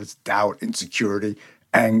a lot is doubt, insecurity,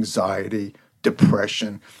 anxiety,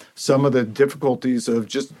 depression, some of the difficulties of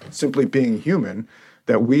just simply being human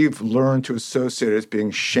that we've learned to associate as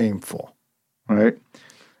being shameful, right?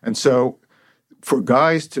 And so for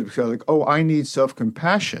guys to feel like, oh, I need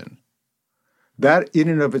self-compassion, that in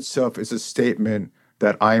and of itself is a statement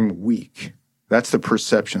that I'm weak. That's the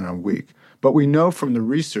perception, I'm weak. But we know from the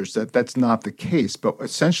research that that's not the case. But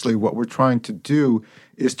essentially what we're trying to do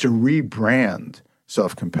is to rebrand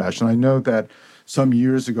self-compassion. I know that some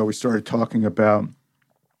years ago we started talking about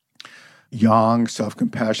yang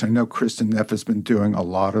self-compassion. I know Kristin Neff has been doing a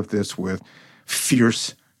lot of this with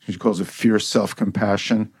fierce, she calls it fierce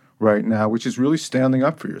self-compassion right now, which is really standing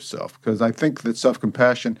up for yourself. Because I think that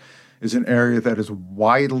self-compassion is an area that is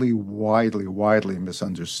widely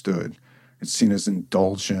misunderstood. It's seen as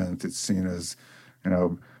indulgent. It's seen as,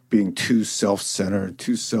 being too self-centered,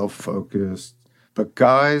 too self-focused. But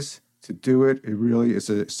guys, to do it, it really is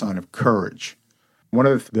a sign of courage. One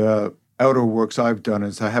of the outer works I've done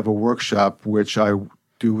is I have a workshop which I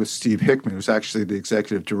do with Steve Hickman, who's actually the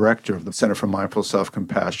executive director of the Center for Mindful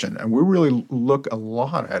Self-Compassion. And we really look a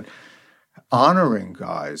lot at honoring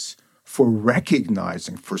guys for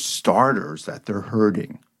recognizing, for starters, that they're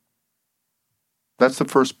hurting. That's the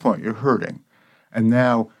first point. You're hurting. And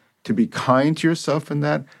now to be kind to yourself in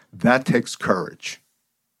that takes courage,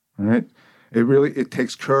 right? It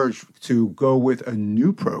takes courage to go with a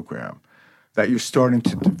new program that you're starting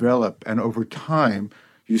to develop. And over time,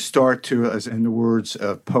 you start to, as in the words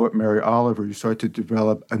of poet Mary Oliver, you start to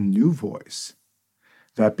develop a new voice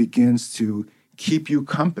that begins to keep you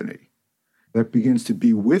company, that begins to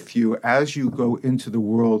be with you as you go into the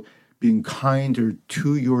world, being kinder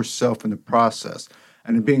to yourself in the process.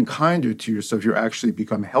 And in being kinder to yourself, you actually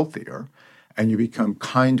become healthier, and you become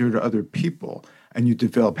kinder to other people, and you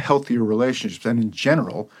develop healthier relationships. And in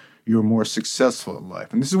general, you're more successful in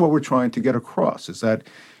life. And this is what we're trying to get across, is that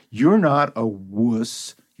you're not a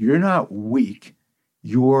wuss, you're not weak,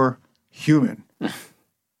 you're human.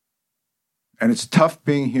 And it's tough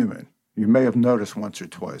being human. You may have noticed once or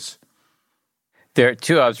twice. There are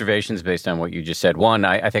two observations based on what you just said. One,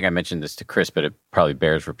 I think I mentioned this to Chris, but it probably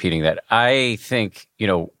bears repeating that. I think,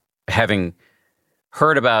 having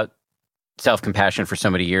heard about self-compassion for so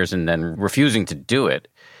many years and then refusing to do it,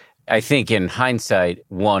 I think in hindsight,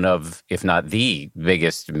 one of, if not the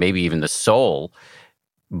biggest, maybe even the sole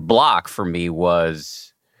block for me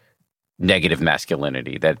was negative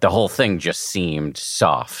masculinity, that the whole thing just seemed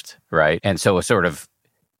soft, right? And so a sort of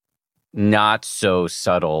not so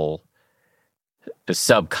subtle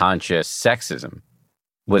subconscious sexism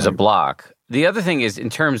was a block. The other thing is, in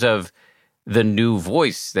terms of the new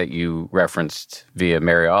voice that you referenced via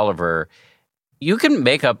Mary Oliver, you can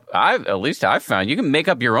make up, at least I've found, you can make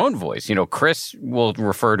up your own voice. Chris will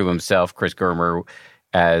refer to himself, Chris Germer,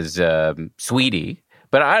 as sweetie,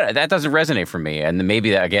 but that doesn't resonate for me. And maybe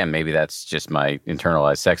that's just my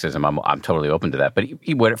internalized sexism. I'm totally open to that. But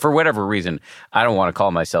he would, for whatever reason, I don't want to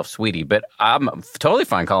call myself sweetie, but I'm totally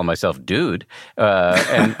fine calling myself dude.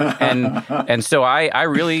 And so I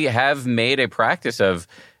really have made a practice of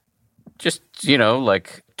just,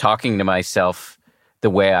 like talking to myself the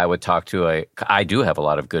way I would talk to I do have a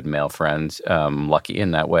lot of good male friends, lucky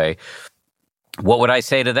in that way. What would I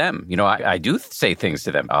say to them? I do say things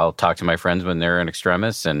to them. I'll talk to my friends when they're in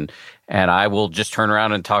extremis, and I will just turn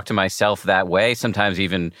around and talk to myself that way, sometimes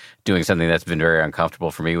even doing something that's been very uncomfortable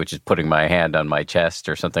for me, which is putting my hand on my chest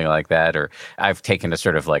or something like that. Or I've taken a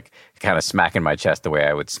sort of like kind of smacking my chest the way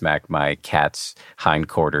I would smack my cat's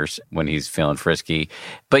hindquarters when he's feeling frisky.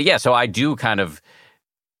 But yeah, so I do kind of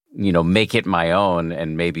make it my own,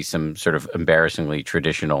 and maybe some sort of embarrassingly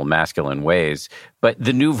traditional masculine ways. But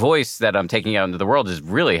the new voice that I'm taking out into the world is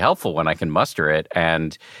really helpful when I can muster it.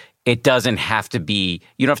 And it doesn't have to be,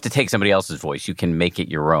 you don't have to take somebody else's voice. You can make it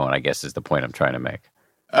your own, I guess is the point I'm trying to make.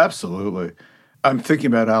 Absolutely. I'm thinking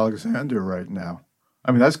about Alexander right now.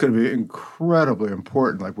 I mean, that's going to be incredibly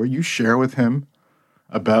important. Like, what you share with him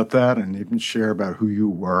about that, and even share about who you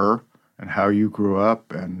were and how you grew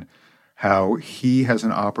up and how he has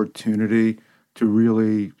an opportunity to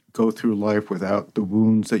really go through life without the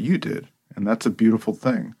wounds that you did. And that's a beautiful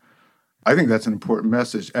thing. I think that's an important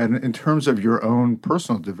message. And in terms of your own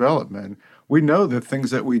personal development, we know that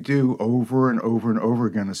things that we do over and over and over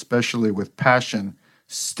again, especially with passion,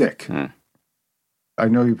 stick. I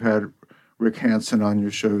know you've had Rick Hansen on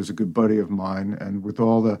your show, who's a good buddy of mine, and with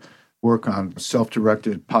all the work on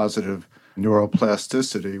self-directed positive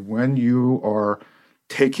neuroplasticity, when you are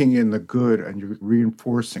taking in the good and you're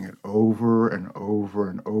reinforcing it over and over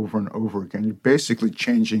and over and over again, you're basically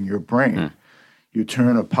changing your brain. You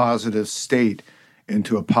turn a positive state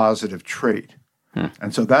into a positive trait.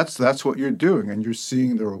 And so that's what you're doing, and you're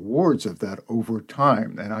seeing the rewards of that over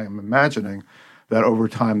time. And I am imagining that over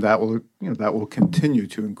time that will continue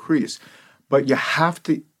to increase. But you have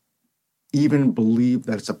to even believe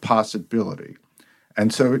that it's a possibility.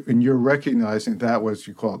 And so when you're recognizing that was,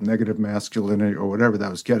 you call it negative masculinity or whatever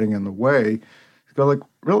that was getting in the way, you go like,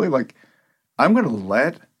 really, like, I'm going to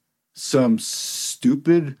let some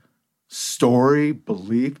stupid story,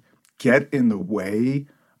 belief get in the way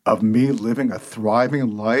of me living a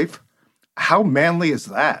thriving life? How manly is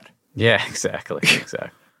that? Yeah, exactly.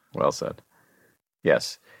 Well said.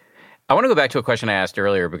 Yes. I want to go back to a question I asked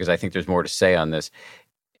earlier because I think there's more to say on this.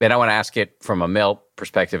 And I want to ask it from a male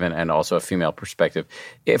perspective and also a female perspective.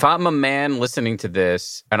 If I'm a man listening to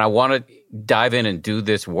this and I want to dive in and do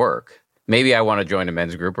this work, maybe I want to join a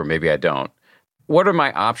men's group or maybe I don't. What are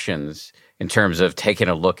my options in terms of taking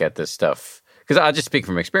a look at this stuff? Because I'll just speak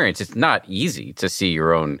from experience. It's not easy to see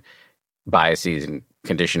your own biases and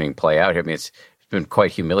conditioning play out. I mean, it's been quite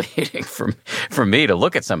humiliating for me to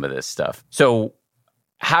look at some of this stuff. So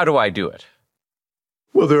how do I do it?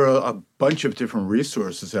 Well, there are a bunch of different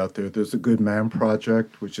resources out there. There's the Good Man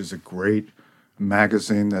Project, which is a great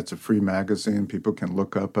magazine. That's a free magazine people can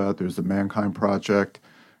look up at. There's the Mankind Project.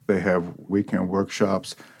 They have weekend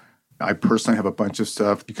workshops. I personally have a bunch of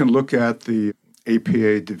stuff. You can look at the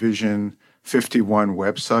APA Division 51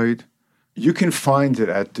 website. You can find it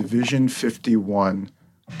at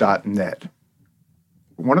division51.net.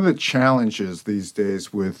 One of the challenges these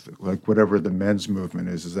days with like whatever the men's movement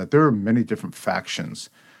is that there are many different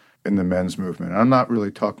factions in the men's movement. I'm not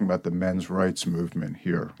really talking about the men's rights movement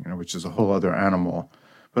here, which is a whole other animal.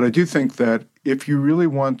 But I do think that if you really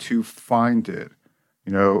want to find it,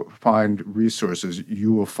 find resources,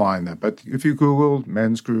 you will find that. But if you Google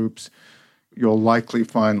men's groups, you'll likely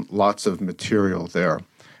find lots of material there.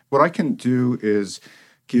 What I can do is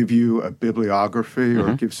give you a bibliography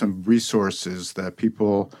or give some resources that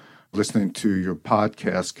people listening to your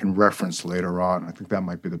podcast can reference later on. I think that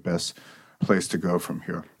might be the best place to go from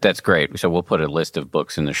here. That's great. So we'll put a list of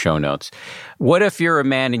books in the show notes. What if you're a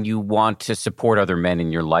man and you want to support other men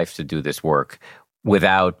in your life to do this work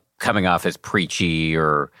without coming off as preachy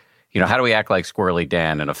or, how do we act like Squirrely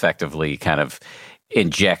Dan and effectively kind of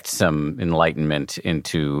inject some enlightenment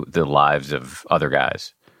into the lives of other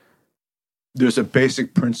guys? There's a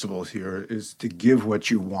basic principle here is to give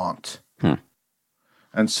what you want.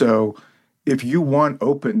 And so if you want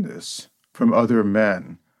openness from other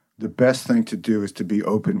men, the best thing to do is to be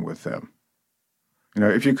open with them.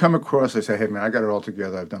 If you come across, I say, hey, man, I got it all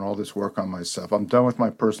together. I've done all this work on myself. I'm done with my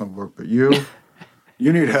personal work, but you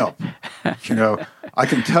need help. I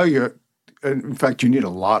can tell you, in fact, you need a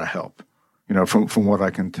lot of help, from what I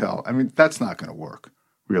can tell. I mean, that's not going to work,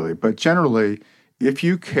 really. But generally, if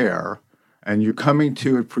you care, and you're coming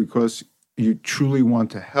to it because you truly want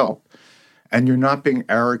to help, and you're not being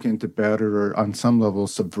arrogant about it or on some level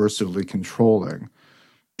subversively controlling,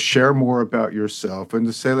 share more about yourself and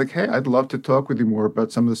to say like, hey, I'd love to talk with you more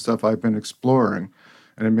about some of the stuff I've been exploring.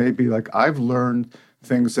 And it may be like, I've learned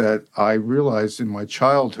things that I realized in my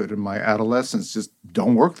childhood and my adolescence just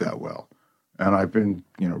don't work that well. And I've been,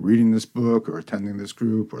 reading this book or attending this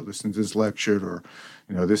group or listening to this lecture or,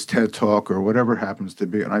 this TED Talk or whatever it happens to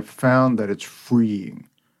be. And I found that it's freeing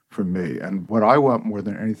for me. And what I want more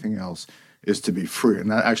than anything else is to be free.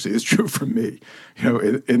 And that actually is true for me,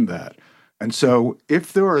 in that. And so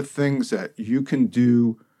if there are things that you can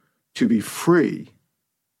do to be free,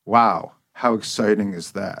 wow, how exciting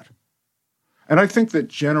is that? And I think that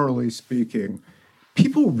generally speaking,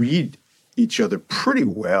 people read each other pretty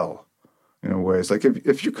well. In ways, like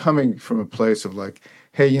if you're coming from a place of like,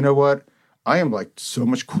 hey, you know what? I am like so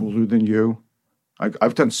much cooler than you.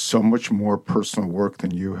 I've done so much more personal work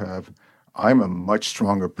than you have. I'm a much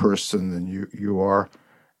stronger person than you are,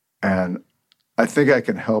 and I think I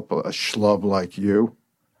can help a schlub like you.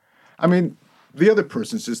 I mean, the other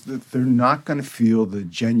person is just that they're not going to feel the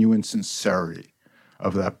genuine sincerity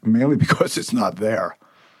of that, mainly because it's not there.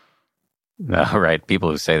 No, right. People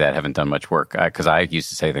who say that haven't done much work, because I used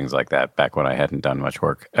to say things like that back when I hadn't done much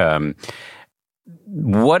work.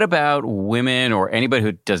 What about women or anybody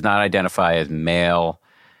who does not identify as male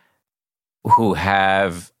who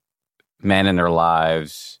have men in their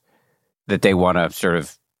lives that they want to sort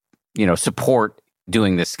of, support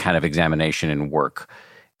doing this kind of examination and work?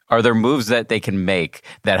 Are there moves that they can make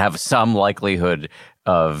that have some likelihood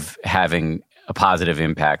of having a positive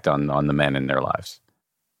impact on the men in their lives?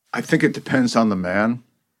 I think it depends on the man.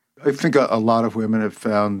 I think a lot of women have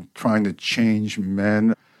found trying to change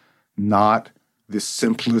men not the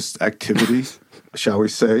simplest activity, shall we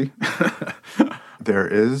say, there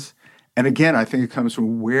is. And again, I think it comes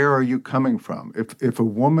from where are you coming from? If a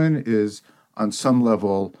woman is on some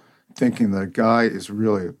level thinking that a guy is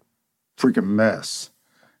really a freaking mess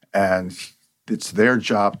and it's their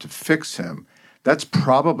job to fix him, that's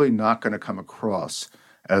probably not going to come across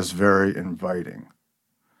as very inviting.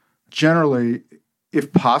 Generally,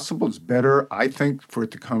 if possible, it's better, I think, for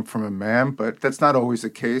it to come from a man, but that's not always the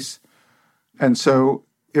case. And so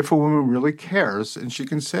if a woman really cares and she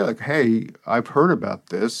can say, like, hey, I've heard about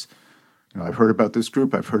this, I've heard about this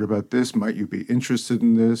group, I've heard about this, might you be interested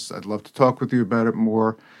in this? I'd love to talk with you about it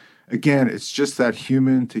more. Again, it's just that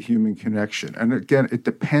human-to-human connection. And again, it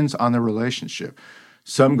depends on the relationship.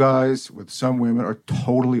 Some guys with some women are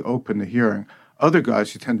totally open to hearing. Other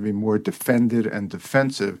guys who tend to be more defended and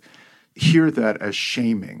defensive hear that as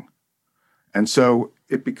shaming. And so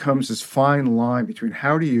it becomes this fine line between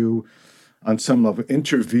how do you, on some level,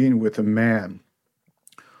 intervene with a man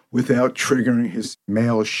without triggering his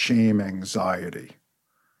male shame anxiety.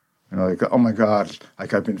 Like, oh my God,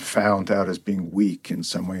 like I've been found out as being weak in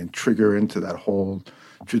some way and trigger into that whole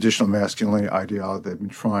traditional masculinity ideology they've been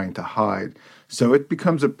trying to hide. So it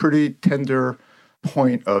becomes a pretty tender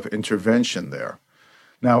point of intervention there.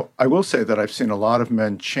 Now, I will say that I've seen a lot of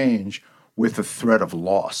men change with the threat of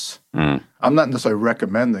loss. I'm not necessarily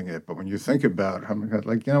recommending it, but when you think about it,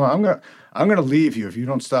 like, I'm gonna leave you if you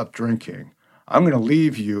don't stop drinking. I'm gonna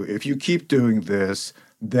leave you if you keep doing this.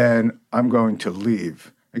 Then I'm going to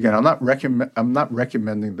leave. Again, I'm not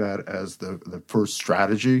recommending that as the first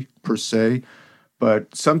strategy per se,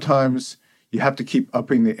 but sometimes you have to keep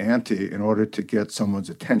upping the ante in order to get someone's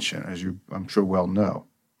attention, as you, I'm sure, well know.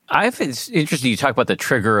 It's interesting you talk about the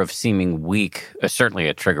trigger of seeming weak, certainly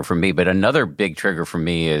a trigger for me, but another big trigger for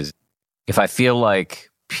me is if I feel like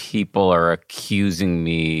people are accusing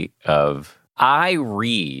me of, I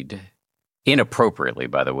read inappropriately,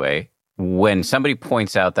 by the way, when somebody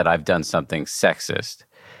points out that I've done something sexist,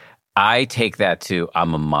 I take that to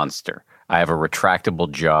I'm a monster. I have a retractable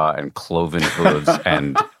jaw and cloven hooves,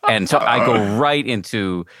 and so I go right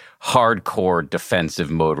into hardcore defensive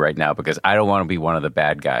mode right now because I don't want to be one of the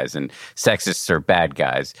bad guys, and sexists are bad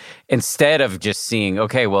guys. Instead of just seeing,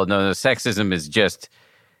 okay, well, no, sexism is just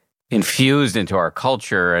infused into our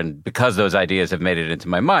culture, and because those ideas have made it into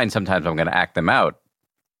my mind, sometimes I'm going to act them out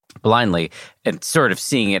blindly, and sort of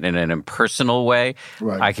seeing it in an impersonal way.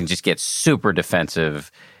 Right. I can just get super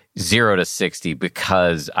defensive, 0 to 60,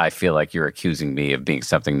 because I feel like you're accusing me of being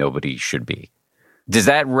something nobody should be. Does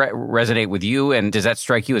that resonate with you? And does that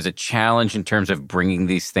strike you as a challenge in terms of bringing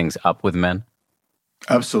these things up with men?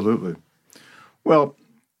 Absolutely. Well,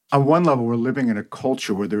 on one level, we're living in a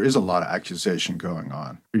culture where there is a lot of accusation going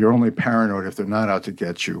on. You're only paranoid if they're not out to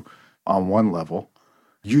get you on one level.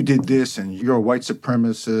 You did this and you're a white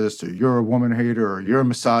supremacist, or you're a woman hater, or you're a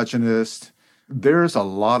misogynist. There's a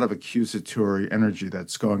lot of accusatory energy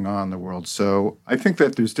that's going on in the world. So I think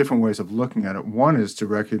that there's different ways of looking at it. One is to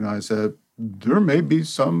recognize that there may be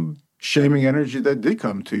some shaming energy that did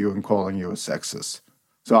come to you in calling you a sexist.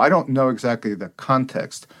 So I don't know exactly the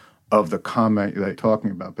context of the comment that you're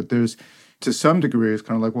talking about, but there's, to some degree, it's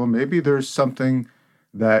kind of like, well, maybe there's something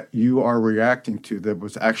that you are reacting to that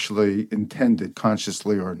was actually intended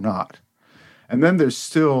consciously or not. And then there's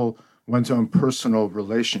still one's own personal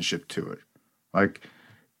relationship to it. Like,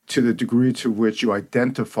 to the degree to which you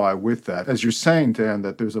identify with that. As you're saying, Dan,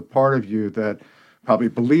 that there's a part of you that probably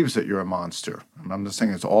believes that you're a monster. I'm not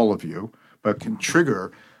saying it's all of you, but can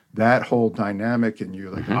trigger that whole dynamic in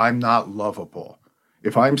you. Like, I'm not lovable.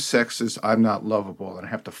 If I'm sexist, I'm not lovable, and I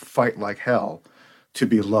have to fight like hell to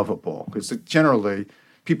be lovable. Because generally,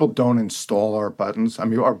 people don't install our buttons. I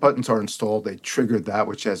mean, our buttons are installed. They trigger that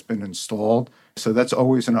which has been installed. So that's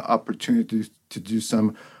always an opportunity to do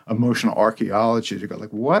some emotional archaeology to go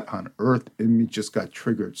like, what on earth in me just got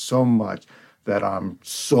triggered so much that I'm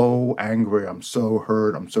so angry, I'm so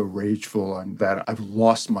hurt, I'm so rageful, and that I've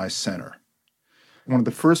lost my center. One of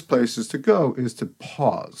the first places to go is to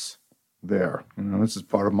pause there. This is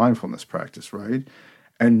part of mindfulness practice, right?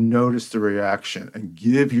 And notice the reaction and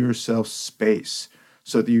give yourself space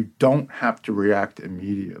so that you don't have to react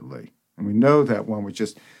immediately. And we know that when we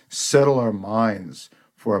just settle our minds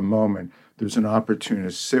for a moment, there's an opportunity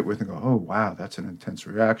to sit with and go, oh, wow, that's an intense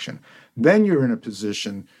reaction. Then you're in a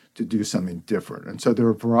position to do something different. And so there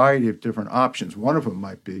are a variety of different options. One of them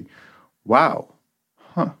might be, wow,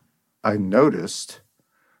 I noticed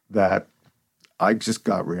that I just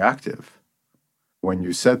got reactive when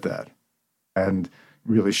you said that. And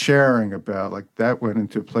really sharing about, like, that went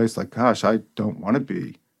into a place like, gosh, I don't want to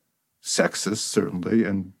be sexist, certainly.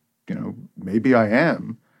 And, maybe I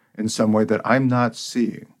am in some way that I'm not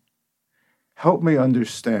seeing. Help me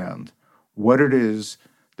understand what it is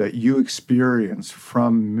that you experienced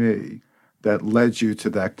from me that led you to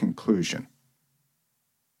that conclusion.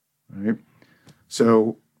 Right?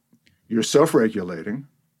 So you're self-regulating,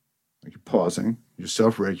 you're pausing, you're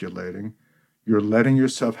self-regulating, you're letting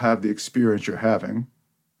yourself have the experience you're having.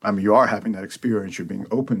 I mean, you are having that experience, you're being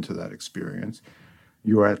open to that experience.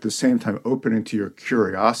 You are at the same time opening to your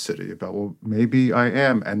curiosity about, well, maybe I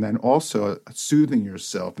am. And then also soothing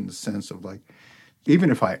yourself in the sense of like, even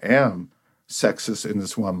if I am sexist in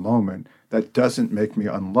this one moment, that doesn't make me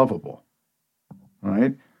unlovable,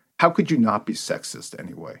 right? How could you not be sexist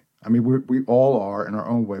anyway? I mean, we all are in our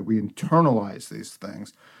own way. We internalize these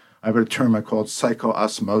things. I have a term I call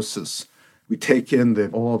psychoosmosis. We take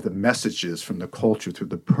in all of the messages from the culture through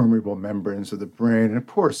the permeable membranes of the brain, and of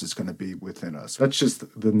course it's going to be within us. That's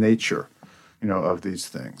just the nature, of these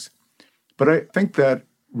things. But I think that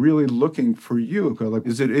really looking for you, go like,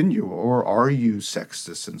 is it in you, or are you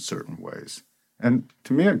sexist in certain ways? And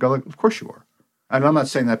to me, I go like, of course you are. And I'm not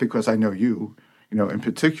saying that because I know you, in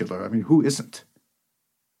particular. I mean, who isn't?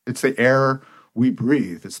 It's the air we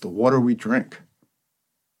breathe. It's the water we drink.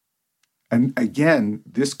 And again,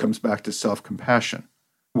 this comes back to self-compassion.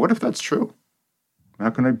 What if that's true? How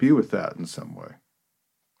can I be with that in some way?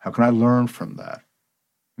 How can I learn from that?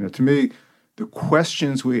 To me, the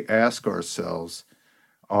questions we ask ourselves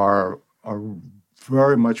are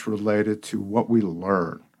very much related to what we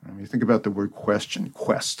learn. I mean, think about the word question,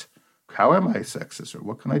 quest. How am I sexist? Or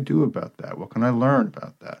what can I do about that? What can I learn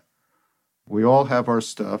about that? We all have our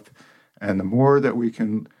stuff, and the more that we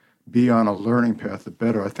can be on a learning path, the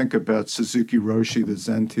better. I think about Suzuki Roshi, the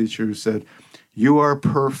Zen teacher, who said, you are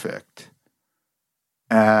perfect,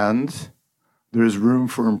 and there's room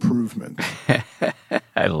for improvement.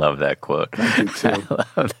 I love that quote. I do too. I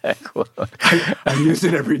love that quote. I use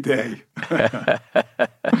it every day.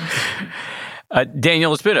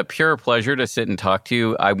 Daniel, it's been a pure pleasure to sit and talk to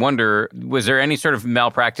you. I wonder, was there any sort of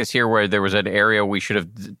malpractice here where there was an area we should have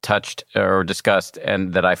touched or discussed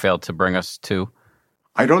and that I failed to bring us to?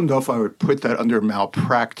 I don't know if I would put that under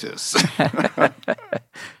malpractice.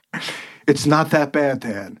 It's not that bad,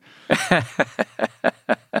 Dan.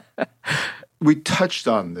 We touched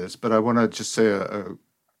on this, but I want to just say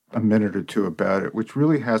a minute or two about it, which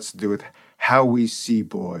really has to do with how we see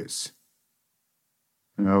boys.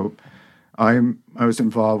 I was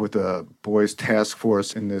involved with a boys task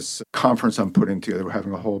force in this conference I'm putting together. We're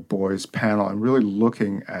having a whole boys panel and really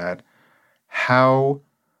looking at how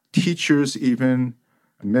teachers, even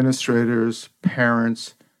administrators,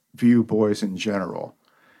 parents, view boys in general.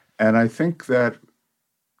 And I think that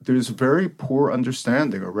there's very poor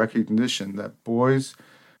understanding or recognition that boys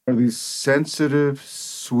are these sensitive,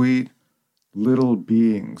 sweet little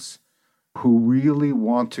beings who really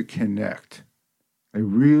want to connect. They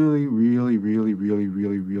really, really, really, really,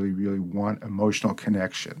 really, really, really want emotional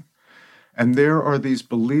connection. And there are these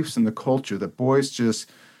beliefs in the culture that boys just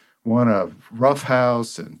want to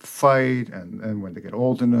roughhouse and fight, and when they get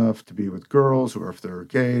old enough to be with girls, or if they're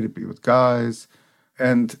gay, to be with guys,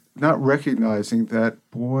 and not recognizing that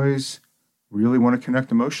boys really want to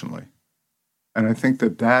connect emotionally. And I think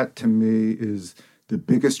that to me is the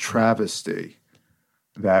biggest travesty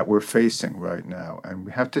that we're facing right now. And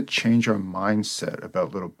we have to change our mindset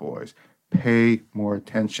about little boys, pay more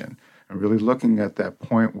attention, and really looking at that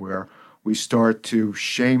point where we start to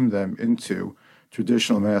shame them into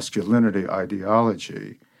traditional masculinity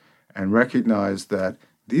ideology and recognize that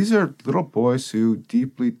these are little boys who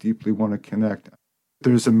deeply, deeply want to connect.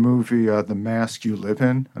 There's a movie, The Mask You Live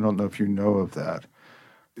In. I don't know if you know of that.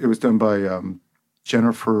 It was done by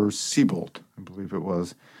Jennifer Siebold, I believe it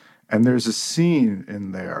was. And there's a scene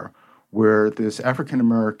in there where this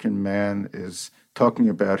African-American man is talking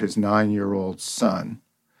about his 9-year-old son.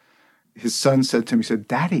 His son said to him, he said,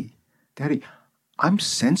 Daddy, I'm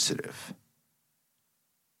sensitive.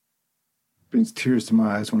 Brings tears to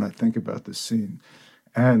my eyes when I think about this scene.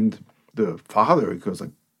 And the father, he goes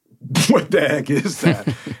like, what the heck is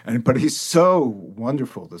that? But he's so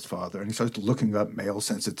wonderful, this father. And he starts looking up male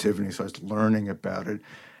sensitivity. He starts learning about it.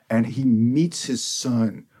 And he meets his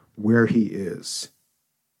son where he is.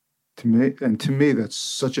 To me, that's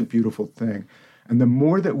such a beautiful thing. And the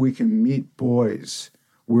more that we can meet boys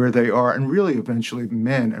where they are, and really eventually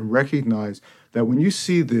men, and recognize that when you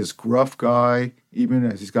see this gruff guy, even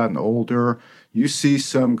as he's gotten older, you see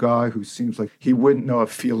some guy who seems like he wouldn't know a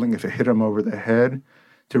feeling if it hit him over the head,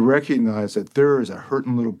 to recognize that there is a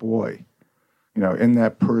hurting little boy, in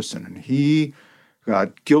that person. And he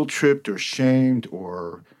got guilt-tripped or shamed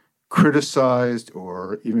or criticized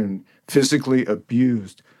or even physically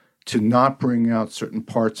abused to not bring out certain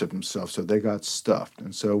parts of himself, so they got stuffed.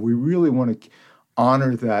 And so we really want to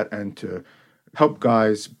honor that and to help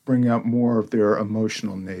guys bring out more of their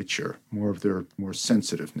emotional nature, more of their more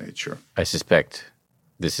sensitive nature. I suspect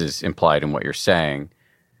this is implied in what you're saying,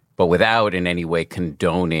 but without in any way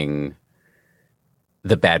condoning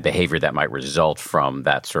the bad behavior that might result from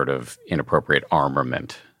that sort of inappropriate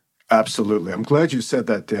armament. Absolutely. I'm glad you said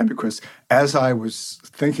that, Dan, because as I was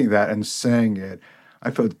thinking that and saying it,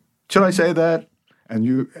 I thought, should I say that?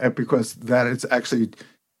 Because that is actually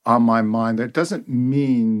on my mind. That doesn't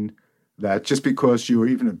mean that just because you were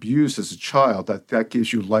even abused as a child, that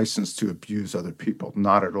gives you license to abuse other people.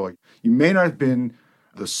 Not at all. You may not have been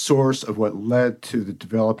the source of what led to the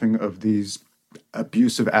developing of these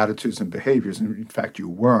abusive attitudes and behaviors. And in fact, you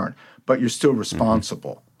weren't, but you're still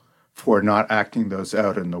responsible for not acting those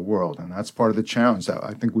out in the world. And that's part of the challenge that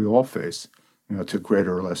I think we all face, to a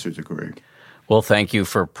greater or lesser degree. Well, thank you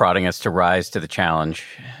for prodding us to rise to the challenge.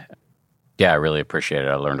 Yeah, I really appreciate it.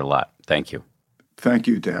 I learned a lot. Thank you. Thank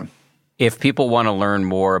you, Dan. If people want to learn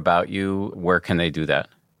more about you, where can they do that?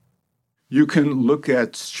 You can look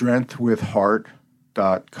at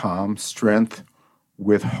strengthwithheart.com,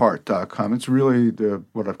 strengthwithheart.com. It's really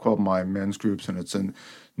what I've called my men's groups, and it's a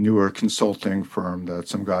newer consulting firm that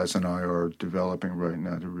some guys and I are developing right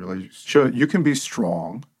now to really show you can be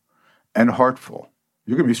strong and heartful.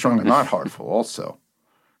 You can be strong and not heartful also.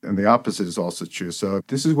 And the opposite is also true. So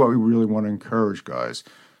this is what we really want to encourage guys,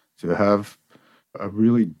 to have a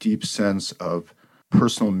really deep sense of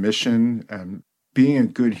personal mission and being a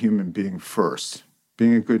good human being first.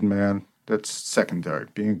 Being a good man, that's secondary.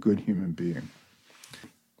 Being a good human being.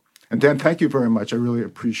 And Dan, thank you very much. I really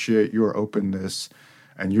appreciate your openness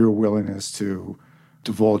and your willingness to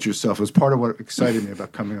divulge yourself. It was part of what excited me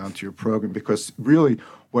about coming onto your program, because really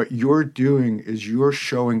what you're doing is you're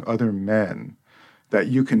showing other men that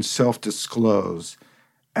you can self-disclose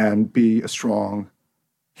and be a strong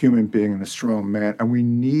human being and a strong man. And we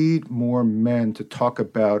need more men to talk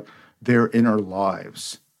about their inner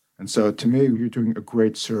lives. And so to me, you're doing a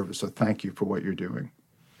great service. So thank you for what you're doing.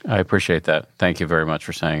 I appreciate that. Thank you very much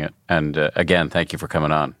for saying it. And again, thank you for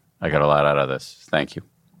coming on. I got a lot out of this. Thank you.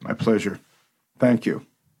 My pleasure. Thank you.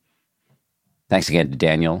 Thanks again to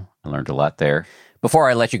Daniel. I learned a lot there. Before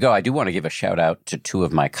I let you go, I do want to give a shout out to two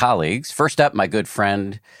of my colleagues. First up, my good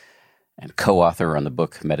friend and co-author on the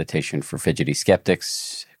book Meditation for Fidgety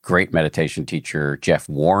Skeptics, great meditation teacher, Jeff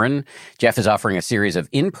Warren. Jeff is offering a series of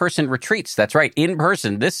in-person retreats. That's right, in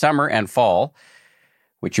person this summer and fall,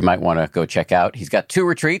 which you might want to go check out. He's got 2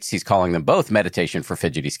 retreats. He's calling them both Meditation for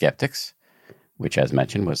Fidgety Skeptics, which, as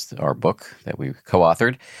mentioned, was our book that we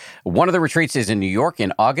co-authored. One of the retreats is in New York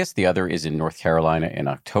in August. The other is in North Carolina in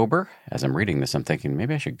October. As I'm reading this, I'm thinking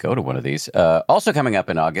maybe I should go to one of these. Also coming up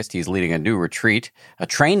in August, he's leading a new retreat, a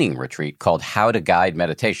training retreat called How to Guide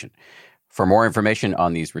Meditation. For more information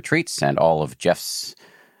on these retreats and all of Jeff's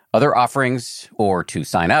other offerings, or to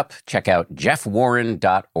sign up, check out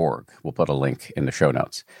jeffwarren.org. We'll put a link in the show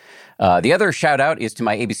notes. The other shout out is to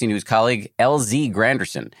my ABC News colleague, LZ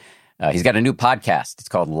Granderson. He's got a new podcast. It's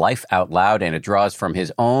called Life Out Loud, and it draws from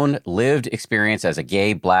his own lived experience as a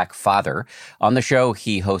gay Black father. On the show,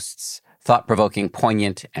 he hosts thought-provoking,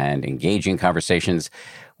 poignant, and engaging conversations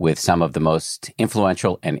with some of the most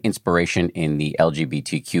influential and inspiration in the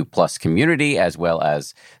LGBTQ plus community, as well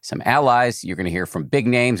as some allies. You're going to hear from big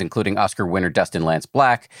names, including Oscar winner Dustin Lance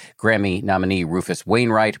Black, Grammy nominee Rufus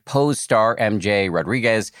Wainwright, Pose star MJ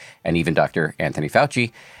Rodriguez, and even Dr. Anthony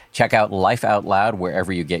Fauci. Check out Life Out Loud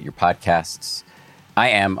wherever you get your podcasts. I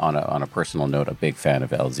am, on a personal note, a big fan of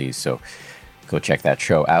LZ, so go check that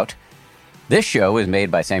show out. This show is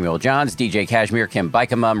made by Samuel Johns, DJ Kashmir, Kim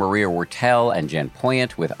Bikama, Maria Wortel, and Jen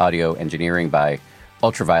Poyant, with audio engineering by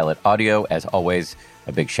Ultraviolet Audio. As always,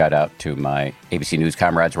 a big shout out to my ABC News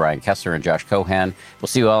comrades, Ryan Kessler and Josh Cohan. We'll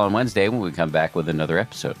see you all on Wednesday when we come back with another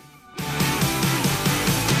episode.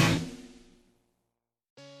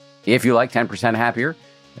 If you like 10% Happier,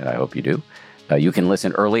 and I hope you do, you can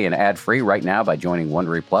listen early and ad-free right now by joining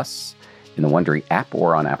Wondery Plus in the Wondery app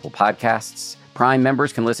or on Apple Podcasts. Prime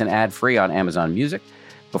members can listen ad-free on Amazon Music.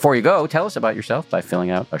 Before you go, tell us about yourself by filling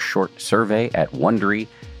out a short survey at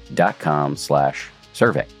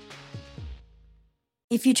Wondery.com/survey.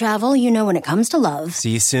 If you travel, you know when it comes to love.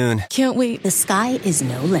 See you soon. Can't wait. The sky is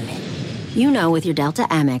no limit. You know with your Delta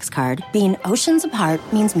Amex card, being oceans apart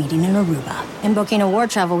means meeting in Aruba. And booking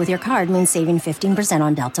award travel with your card means saving 15%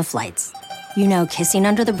 on Delta flights. You know kissing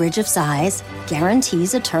under the Bridge of Sighs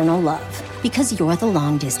guarantees eternal love. Because you're the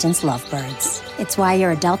long-distance lovebirds. It's why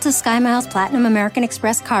you're a Delta SkyMiles Platinum American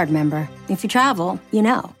Express card member. If you travel, you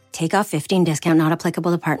know. Take off 15 discount not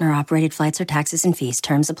applicable to partner-operated flights or taxes and fees.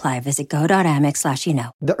 Terms apply. Visit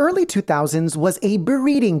go.amex/you-know. The early 2000s was a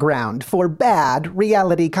breeding ground for bad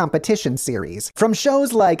reality competition series. From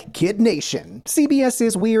shows like Kid Nation,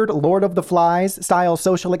 CBS's weird Lord of the Flies-style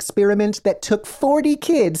social experiment that took 40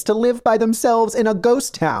 kids to live by themselves in a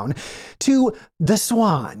ghost town, to The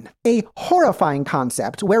Swan, a horrifying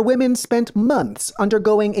concept where women spent months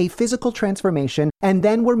undergoing a physical transformation and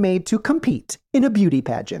then were made to compete in a beauty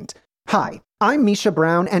pageant. Hi, I'm Misha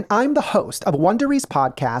Brown, and I'm the host of Wondery's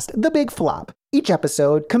podcast, The Big Flop. Each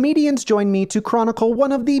episode, comedians join me to chronicle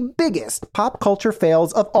one of the biggest pop culture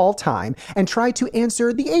fails of all time and try to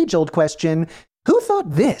answer the age-old question, who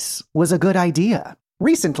thought this was a good idea?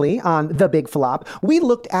 Recently, on The Big Flop, we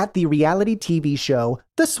looked at the reality TV show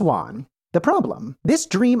The Swan. The problem, this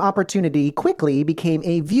dream opportunity quickly became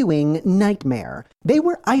a viewing nightmare. They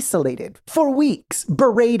were isolated for weeks,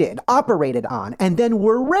 berated, operated on, and then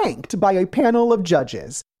were ranked by a panel of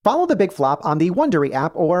judges. Follow The Big Flop on the Wondery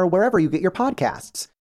app or wherever you get your podcasts.